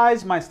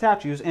despise my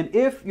statutes, and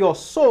if your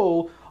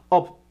soul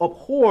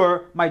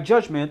abhor my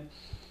judgments,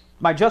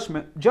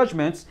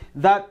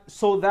 that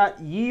so that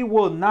ye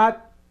will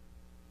not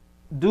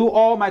do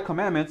all my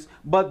commandments,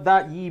 but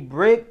that ye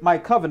break my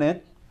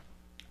covenant,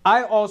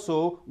 I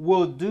also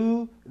will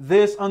do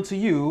this unto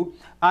you.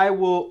 I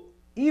will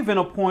even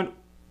appoint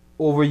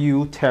over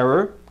you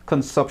terror,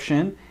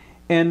 consumption,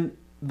 and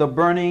the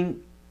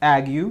burning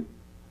ague,"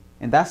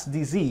 and that's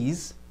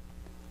disease,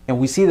 and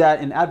we see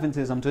that in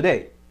Adventism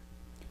today.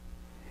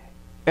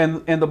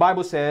 And the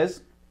Bible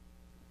says,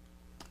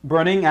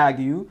 burning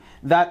ague,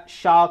 "that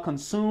shall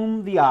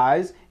consume the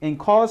eyes and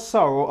cause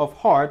sorrow of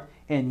heart,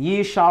 and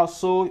ye shall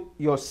sow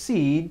your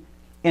seed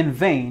in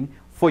vain,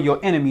 for your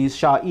enemies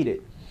shall eat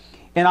it.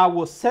 And I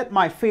will set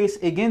my face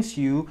against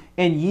you,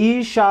 and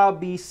ye shall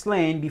be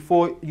slain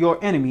before your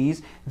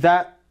enemies,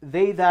 that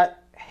they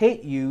that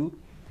hate you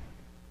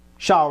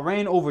shall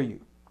reign over you.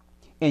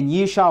 And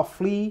ye shall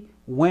flee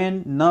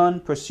when none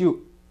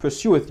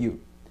pursueth you."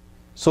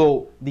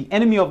 So the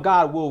enemy of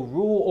God will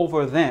rule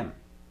over them.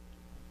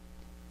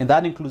 And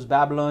that includes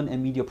Babylon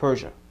and Media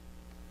Persia.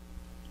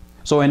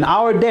 So in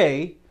our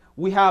day,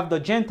 we have the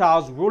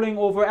Gentiles ruling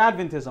over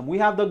Adventism. We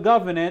have the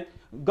government.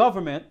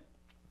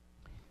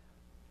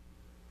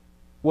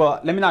 Well,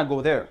 let me not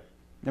go there.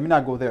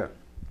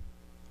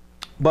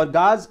 But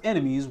God's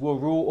enemies will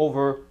rule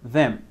over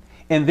them.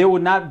 And they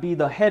will not be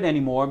the head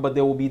anymore, but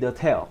they will be the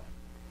tail.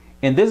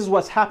 And this is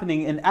what's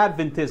happening in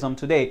Adventism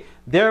today.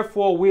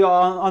 Therefore, we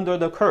are under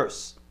the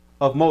curse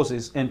of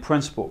Moses in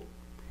principle,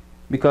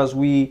 because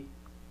we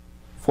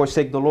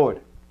forsake the Lord.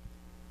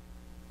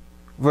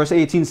 Verse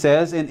 18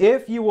 says, "And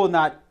if you will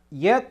not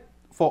yet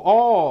for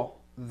all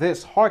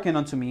this hearken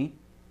unto me,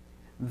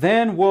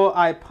 then will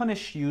I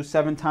punish you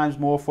 7 times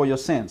more for your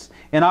sins.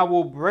 And I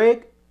will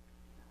break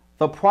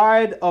the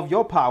pride of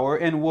your power,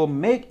 and will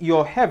make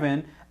your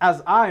heaven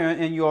as iron,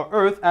 and your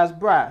earth as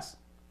brass.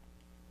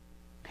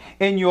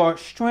 And your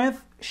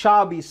strength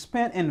shall be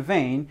spent in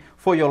vain,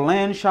 for your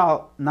land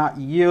shall not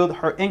yield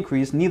her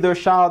increase, neither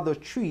shall the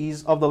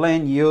trees of the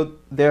land yield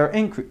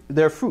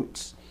their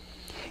fruits.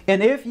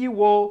 And if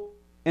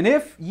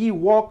ye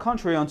walk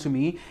contrary unto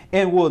me,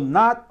 and will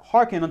not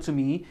hearken unto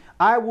me,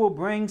 I will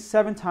bring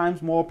 7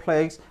 times more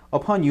plagues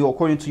upon you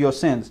according to your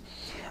sins.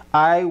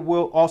 I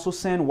will also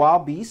send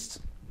wild beasts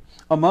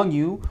among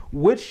you,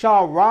 which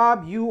shall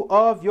rob you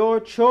of your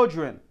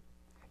children,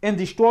 and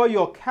destroy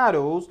your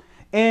cattle,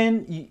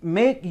 and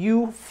make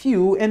you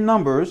few in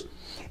numbers,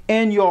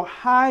 and your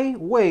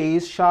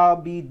highways shall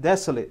be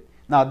desolate."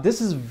 Now, this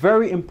is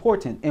very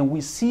important, and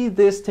we see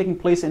this taking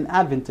place in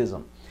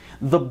Adventism.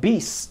 The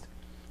beast,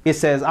 it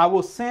says, "I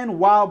will send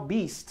wild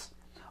beasts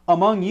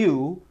among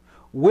you,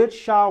 which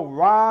shall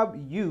rob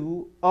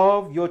you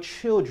of your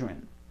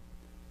children."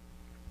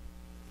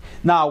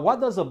 Now,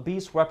 what does a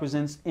beast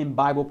represent in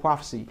Bible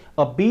prophecy?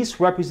 A beast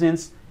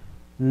represents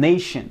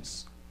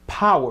nations,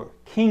 power,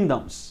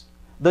 kingdoms,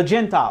 the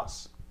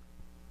Gentiles.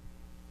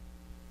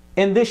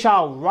 "And they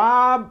shall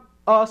rob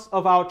us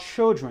of our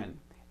children."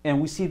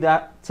 And we see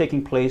that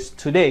taking place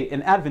today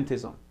in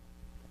Adventism.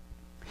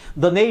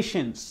 The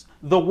nations,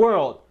 the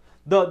world,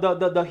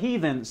 the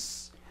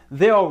heathens,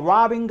 they are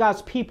robbing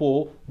God's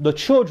people, the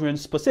children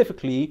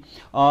specifically,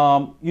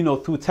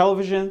 through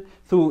television,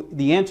 through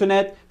the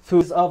internet,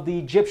 through of the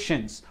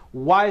Egyptians.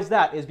 Why is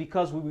that? It's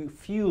because we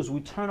refuse, we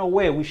turn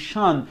away, we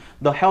shun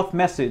the health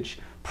message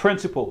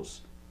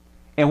principles.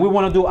 And we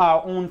want to do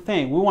our own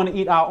thing. We want to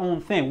eat our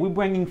own thing. We're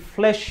bringing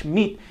flesh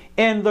meat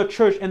in the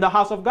church, in the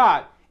house of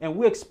God. And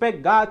we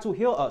expect God to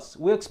heal us.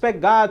 We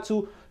expect God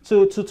to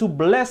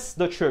bless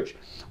the church.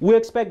 We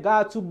expect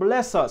God to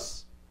bless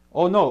us.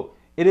 Oh no,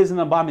 it is an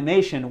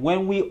abomination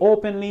when we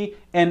openly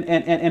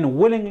and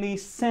willingly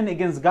sin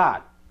against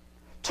God.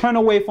 Turn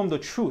away from the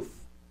truth.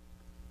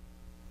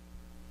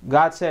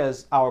 God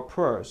says our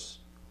prayers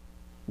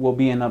will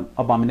be an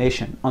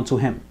abomination unto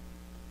him.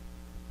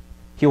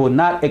 He will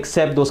not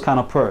accept those kind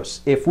of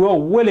prayers. If we're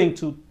willing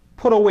to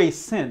put away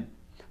sin,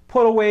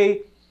 put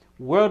away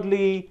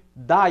worldly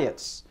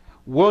diets,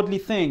 worldly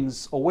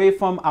things away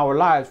from our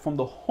lives, from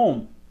the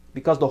home,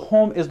 because the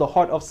home is the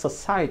heart of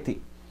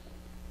society.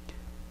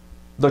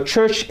 The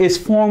church is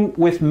formed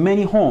with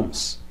many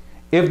homes.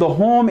 If the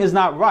home is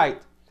not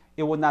right,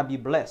 it will not be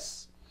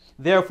blessed.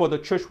 Therefore, the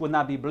church will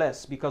not be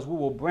blessed, because we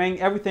will bring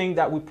everything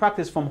that we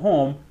practice from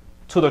home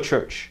to the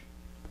church.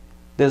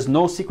 There's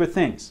no secret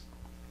things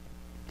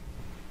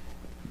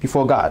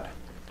before God.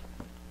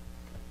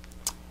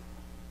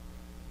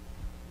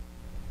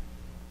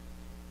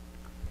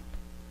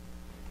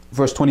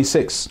 Verse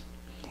 26.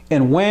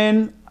 And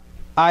when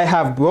I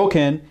have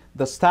broken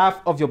the staff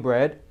of your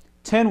bread,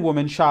 10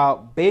 women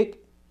shall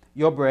bake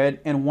your bread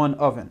in one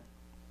oven.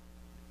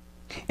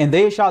 And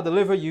they shall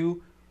deliver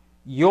you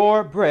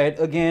your bread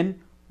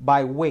again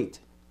by weight,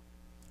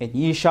 and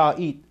ye shall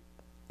eat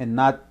and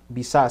not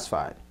be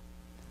satisfied.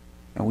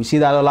 And we see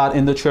that a lot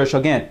in the church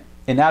again,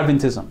 in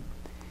Adventism.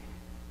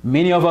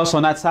 Many of us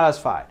are not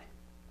satisfied.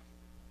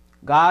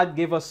 God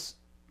gave us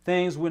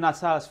things we're not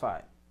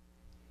satisfied.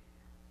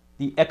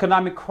 The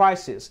economic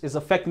crisis is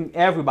affecting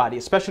everybody,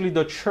 especially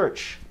the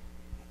church.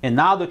 And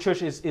now the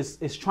church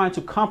is trying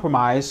to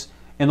compromise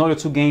in order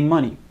to gain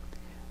money.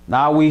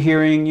 Now we're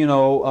hearing,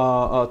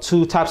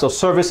 two types of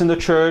service in the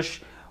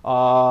church,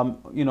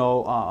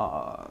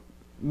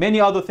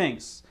 many other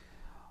things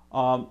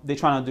they're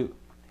trying to do.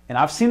 And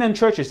I've seen in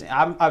churches,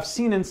 I've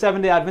seen in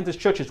Seventh-day Adventist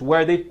churches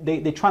where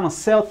they're trying to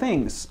sell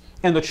things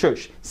in the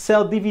church,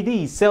 sell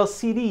DVDs, sell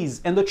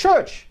CDs in the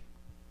church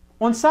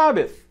on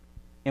Sabbath.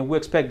 And we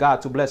expect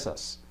God to bless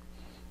us,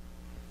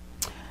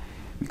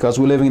 because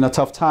we're living in a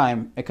tough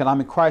time,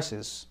 economic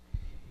crisis,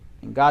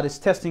 and God is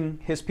testing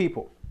his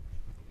people.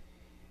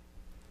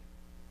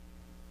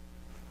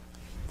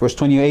 Verse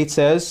 28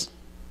 says,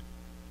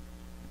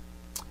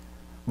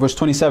 verse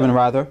 27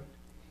 rather,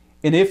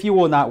 and if you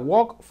will not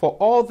walk for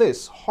all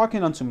this,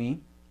 hearken unto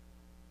me.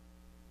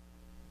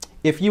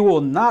 If you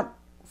will not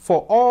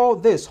for all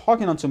this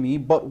hearken unto me,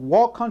 but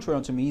walk contrary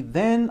unto me,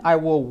 then I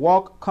will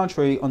walk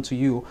contrary unto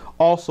you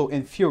also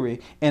in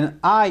fury, and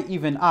I,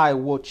 even I,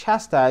 will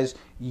chastise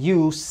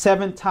you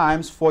 7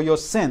 times for your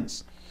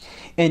sins.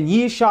 And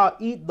ye shall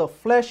eat the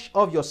flesh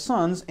of your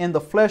sons, and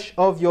the flesh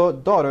of your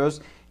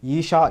daughters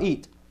ye shall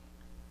eat.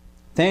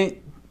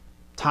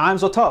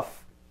 Times are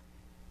tough.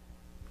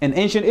 In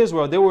ancient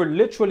Israel, they were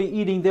literally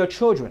eating their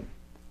children,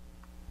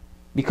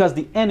 because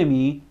the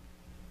enemy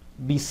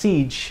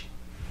besieged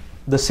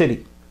the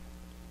city.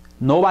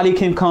 Nobody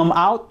can come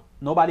out,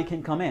 nobody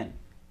can come in.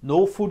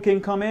 No food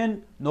can come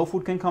in, no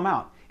food can come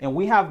out. And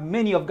we have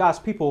many of God's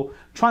people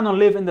trying to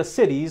live in the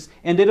cities,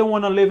 and they don't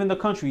want to live in the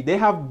country. They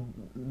have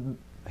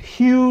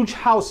huge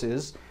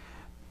houses,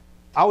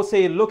 I would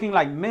say looking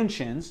like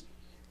mansions,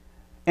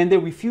 and they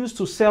refuse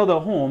to sell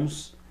their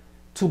homes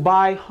to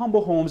buy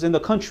humble homes in the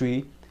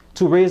country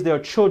to raise their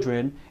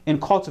children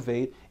and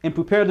cultivate and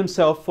prepare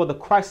themselves for the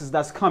crisis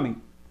that's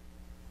coming.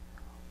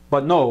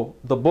 But no,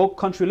 the book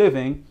Country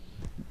Living,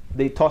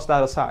 they tossed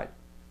that aside.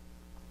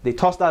 They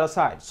tossed that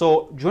aside.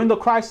 So during the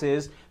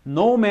crisis,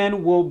 no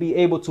man will be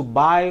able to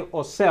buy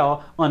or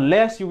sell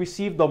unless you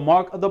receive the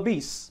mark of the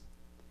beast.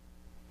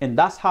 And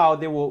that's how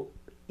they will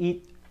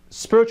eat,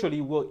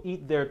 spiritually will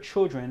eat their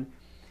children.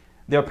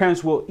 Their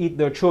parents will eat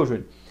their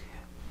children,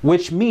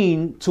 which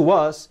mean to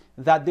us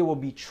that they will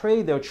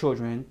betray their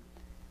children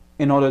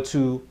in order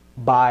to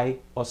buy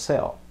or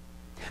sell.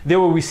 They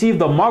will receive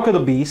the mark of the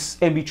beast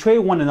and betray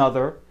one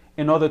another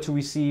in order to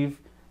receive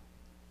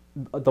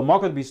the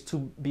mark of the beast, to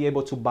be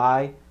able to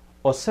buy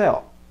or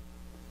sell.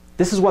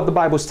 This is what the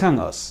Bible is telling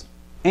us.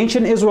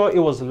 Ancient Israel, it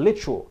was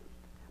literal,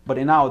 but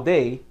in our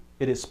day,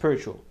 it is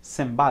spiritual,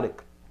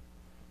 symbolic.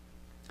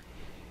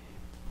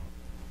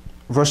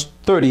 Verse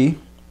 30,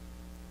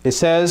 it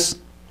says,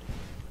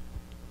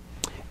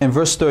 in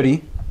verse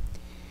 30,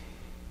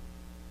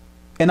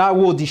 and I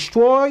will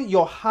destroy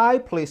your high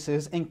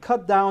places and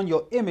cut down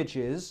your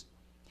images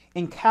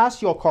and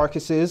cast your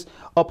carcasses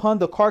upon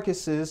the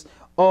carcasses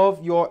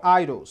of your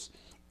idols,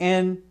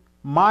 and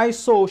my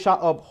soul shall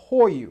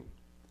abhor you.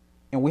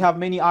 And we have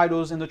many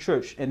idols in the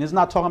church, and it's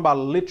not talking about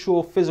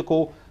literal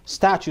physical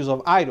statues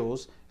of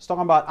idols. It's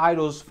talking about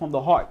idols from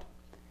the heart.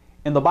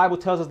 And the Bible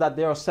tells us that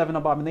there are 7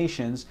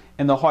 abominations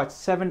in the heart,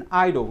 7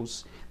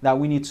 idols that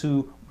we need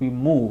to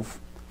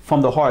remove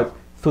from the heart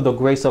through the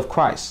grace of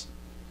Christ.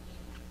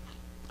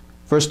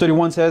 Verse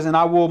 31 says, and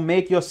I will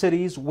make your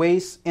cities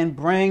waste and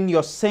bring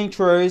your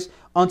sanctuaries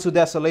unto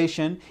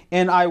desolation,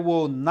 and I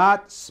will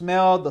not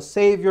smell the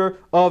savor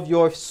of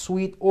your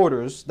sweet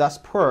orders. That's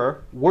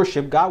prayer,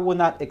 worship. God will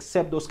not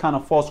accept those kind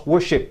of false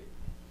worship.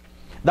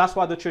 That's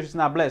why the church is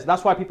not blessed.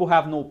 That's why people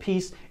have no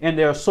peace in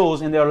their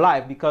souls, in their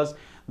life, because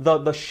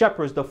the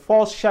shepherds, the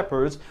false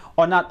shepherds,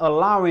 are not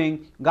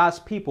allowing God's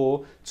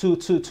people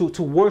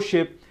to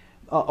worship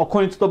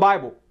according to the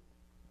Bible.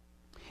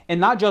 And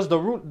not just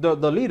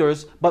the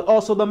leaders, but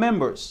also the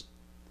members.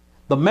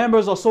 The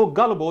members are so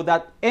gullible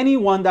that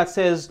anyone that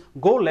says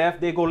go left,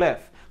 they go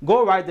left.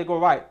 Go right, they go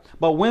right.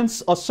 But when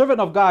a servant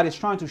of God is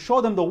trying to show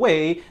them the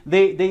way,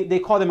 they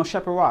call them a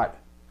shepherd rod.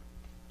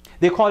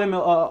 They call him an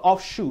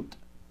offshoot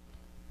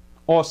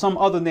or some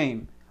other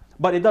name.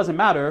 But it doesn't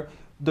matter.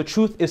 The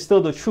truth is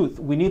still the truth.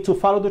 We need to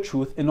follow the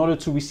truth in order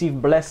to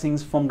receive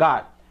blessings from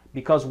God,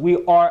 because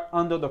we are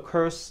under the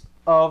curse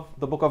of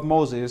the book of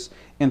Moses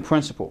in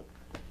principle.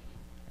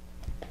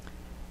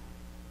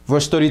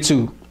 Verse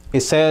 32,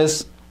 it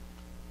says,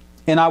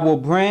 and I will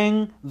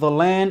bring the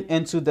land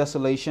into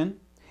desolation,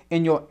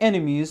 and your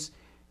enemies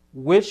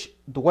which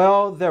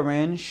dwell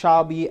therein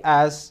shall be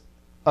as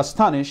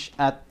astonished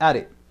at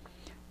it.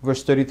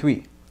 Verse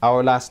 33,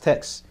 our last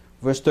text.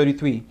 Verse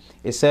 33,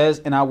 it says,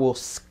 and I will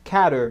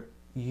scatter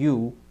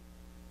you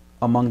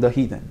among the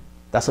heathen.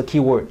 That's a key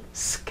word,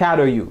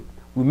 scatter you.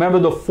 Remember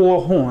the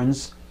four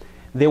horns,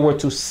 they were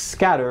to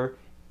scatter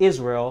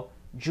Israel,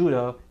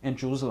 Judah, and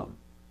Jerusalem.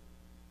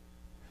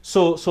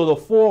 So the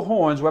four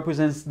horns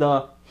represents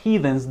the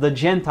heathens, the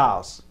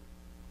Gentiles,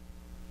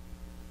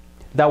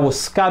 that will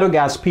scatter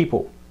God's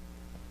people.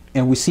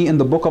 And we see in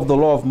the book of the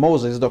law of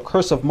Moses, the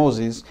curse of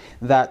Moses,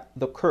 that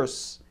the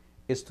curse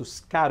is to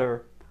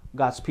scatter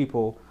God's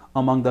people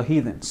among the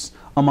heathens,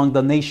 among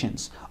the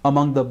nations,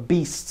 among the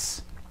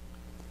beasts,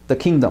 the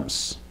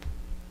kingdoms.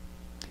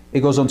 It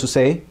goes on to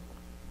say,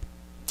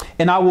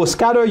 and I will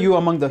scatter you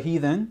among the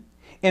heathen,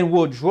 and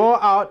will draw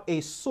out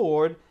a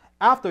sword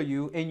after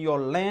you, and your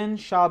land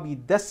shall be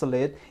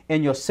desolate,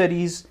 and your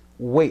cities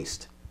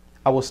waste.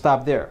 I will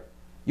stop there.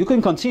 You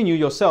can continue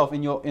yourself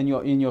in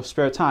your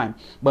spare time,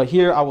 but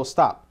here I will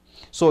stop.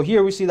 So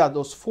here we see that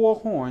those four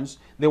horns,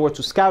 they were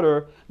to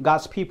scatter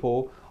God's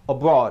people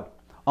abroad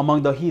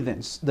among the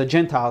heathens, the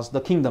Gentiles, the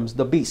kingdoms,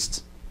 the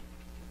beasts.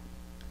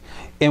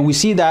 And we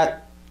see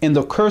that in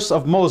the curse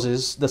of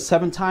Moses, the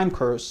 7-time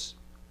curse,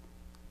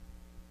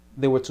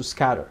 they were to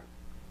scatter.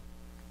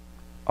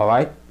 All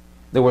right?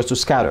 They were to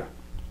scatter.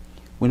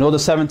 We know the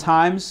 7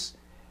 times.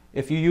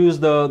 If you use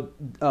the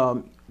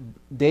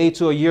day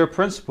to a year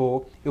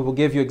principle, it will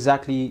give you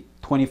exactly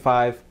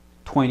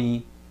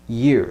 20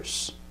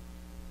 years.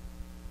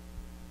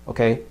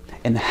 Okay?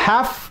 And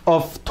half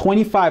of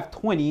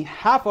 2520,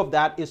 half of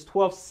that is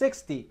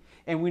 1260.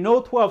 And we know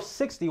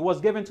 1260 was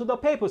given to the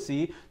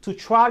papacy to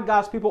trod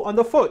God's people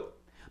underfoot.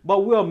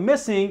 But we are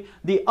missing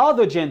the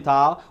other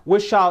Gentile,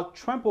 which shall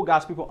trample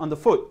God's people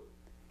underfoot,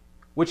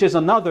 which is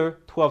another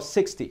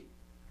 1260.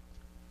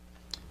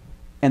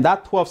 And that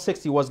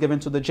 1260 was given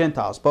to the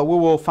Gentiles. But we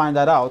will find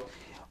that out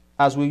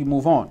as we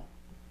move on.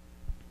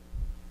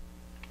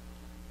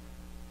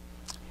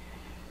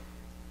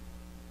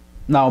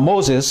 Now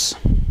Moses,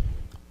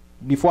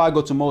 before I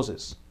go to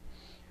Moses,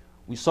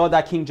 we saw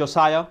that King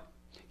Josiah,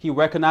 he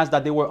recognized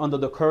that they were under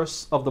the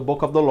curse of the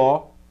book of the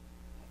law,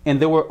 and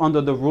they were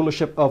under the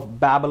rulership of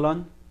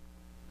Babylon.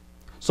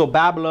 So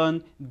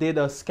Babylon did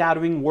a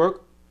scattering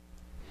work.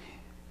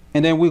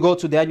 And then we go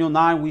to Daniel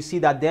 9, we see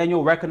that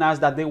Daniel recognized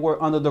that they were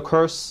under the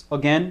curse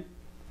again.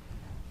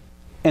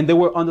 And they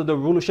were under the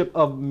rulership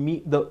of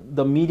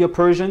the Media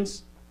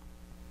Persians,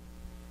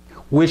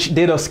 which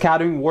did a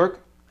scattering work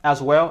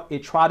as well, a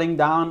trotting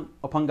down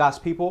upon God's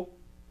people.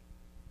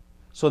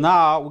 So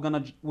now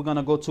we're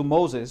gonna go to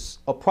Moses,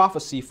 a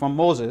prophecy from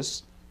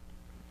Moses.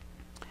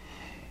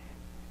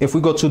 If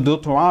we go to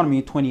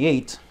Deuteronomy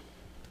 28,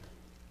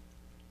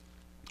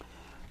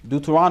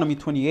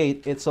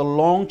 it's a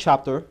long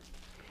chapter,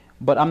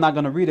 but I'm not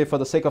going to read it for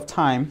the sake of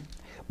time.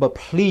 But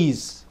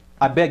please,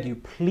 I beg you,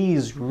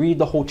 please read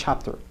the whole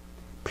chapter.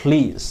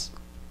 Please.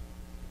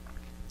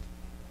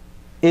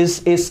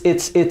 It's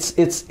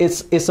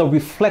a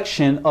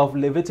reflection of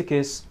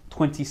Leviticus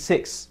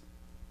 26.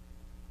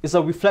 It's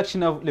a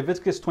reflection of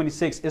Leviticus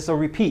 26. It's a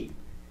repeat.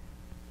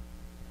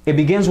 It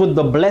begins with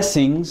the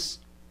blessings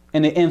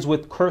and it ends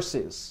with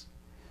curses.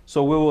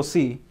 So we will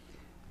see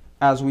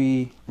as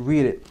we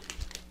read it.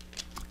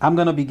 I'm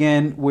going to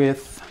begin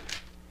with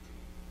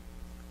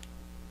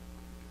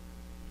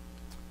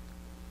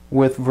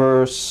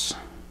verse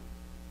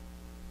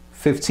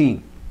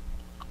 15.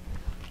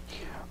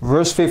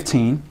 Verse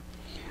 15.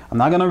 I'm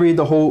not going to read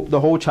the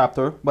whole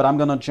chapter, but I'm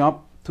going to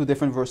jump to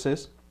different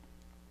verses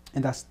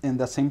in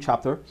that same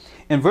chapter.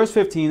 In verse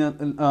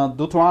 15,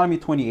 Deuteronomy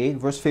 28,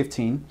 verse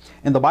 15,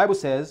 and the Bible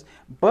says,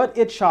 "But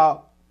it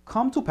shall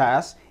come to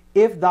pass,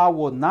 if thou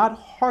wilt not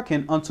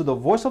hearken unto the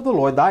voice of the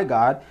Lord thy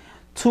God,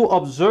 to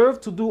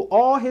observe to do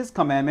all his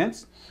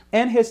commandments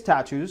and his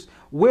statutes,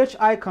 which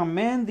I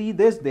command thee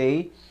this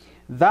day,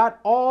 that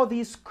all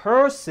these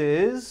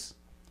curses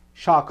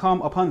shall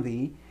come upon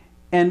thee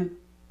and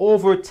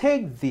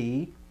overtake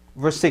thee."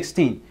 Verse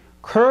 16,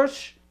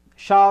 "Cursed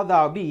shalt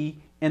thou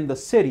be in the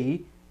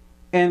city,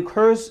 and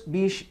cursed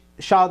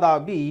shalt thou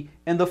be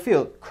in the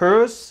field.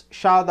 Cursed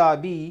shalt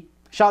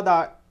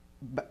thy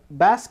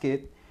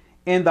basket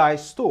in thy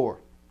store.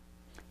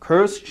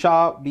 Cursed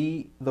shall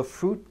be the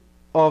fruit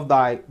of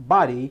thy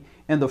body,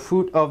 and the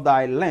fruit of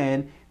thy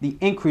land, the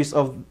increase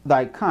of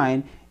thy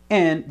kind,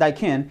 and thy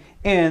kin,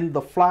 and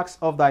the flocks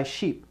of thy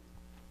sheep.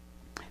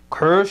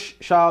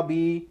 Cursed shall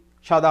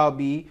thou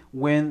be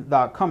when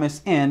thou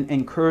comest in,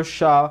 and cursed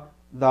shall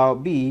thou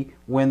be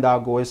when thou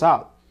goest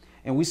out."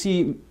 And we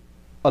see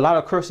a lot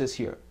of curses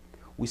here.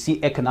 We see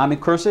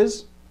economic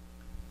curses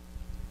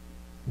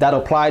that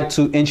applied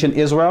to ancient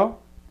Israel.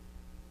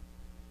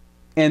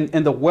 And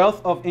the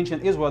wealth of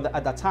ancient Israel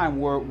at that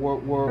time were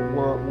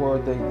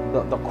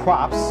the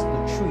crops,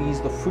 the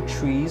trees, the fruit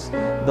trees,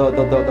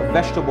 the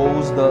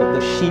vegetables, the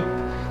sheep,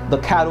 the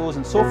cattle,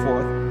 and so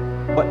forth.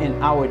 But in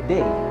our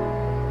day,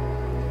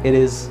 It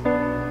is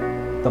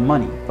the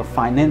money, the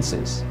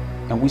finances.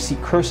 And we see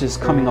curses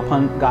coming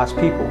upon God's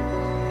people,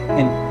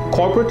 and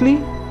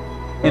corporately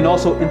and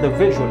also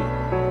individually.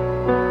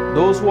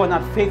 Those who are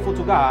not faithful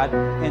to God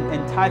in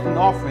tithing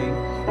offering,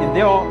 and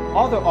there are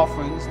other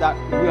offerings that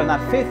we are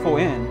not faithful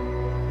in.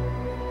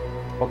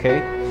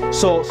 Okay,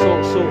 so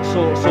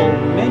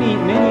many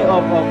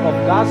of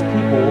God's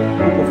people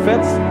who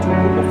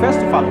profess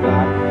to follow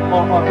God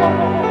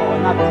are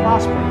not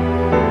prospering.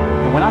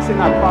 And when I say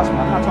not prospering,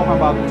 I'm not talking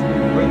about to be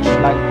rich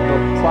like the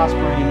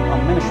prospering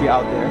ministry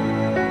out there,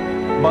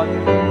 but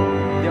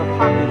their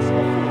pockets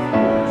are full of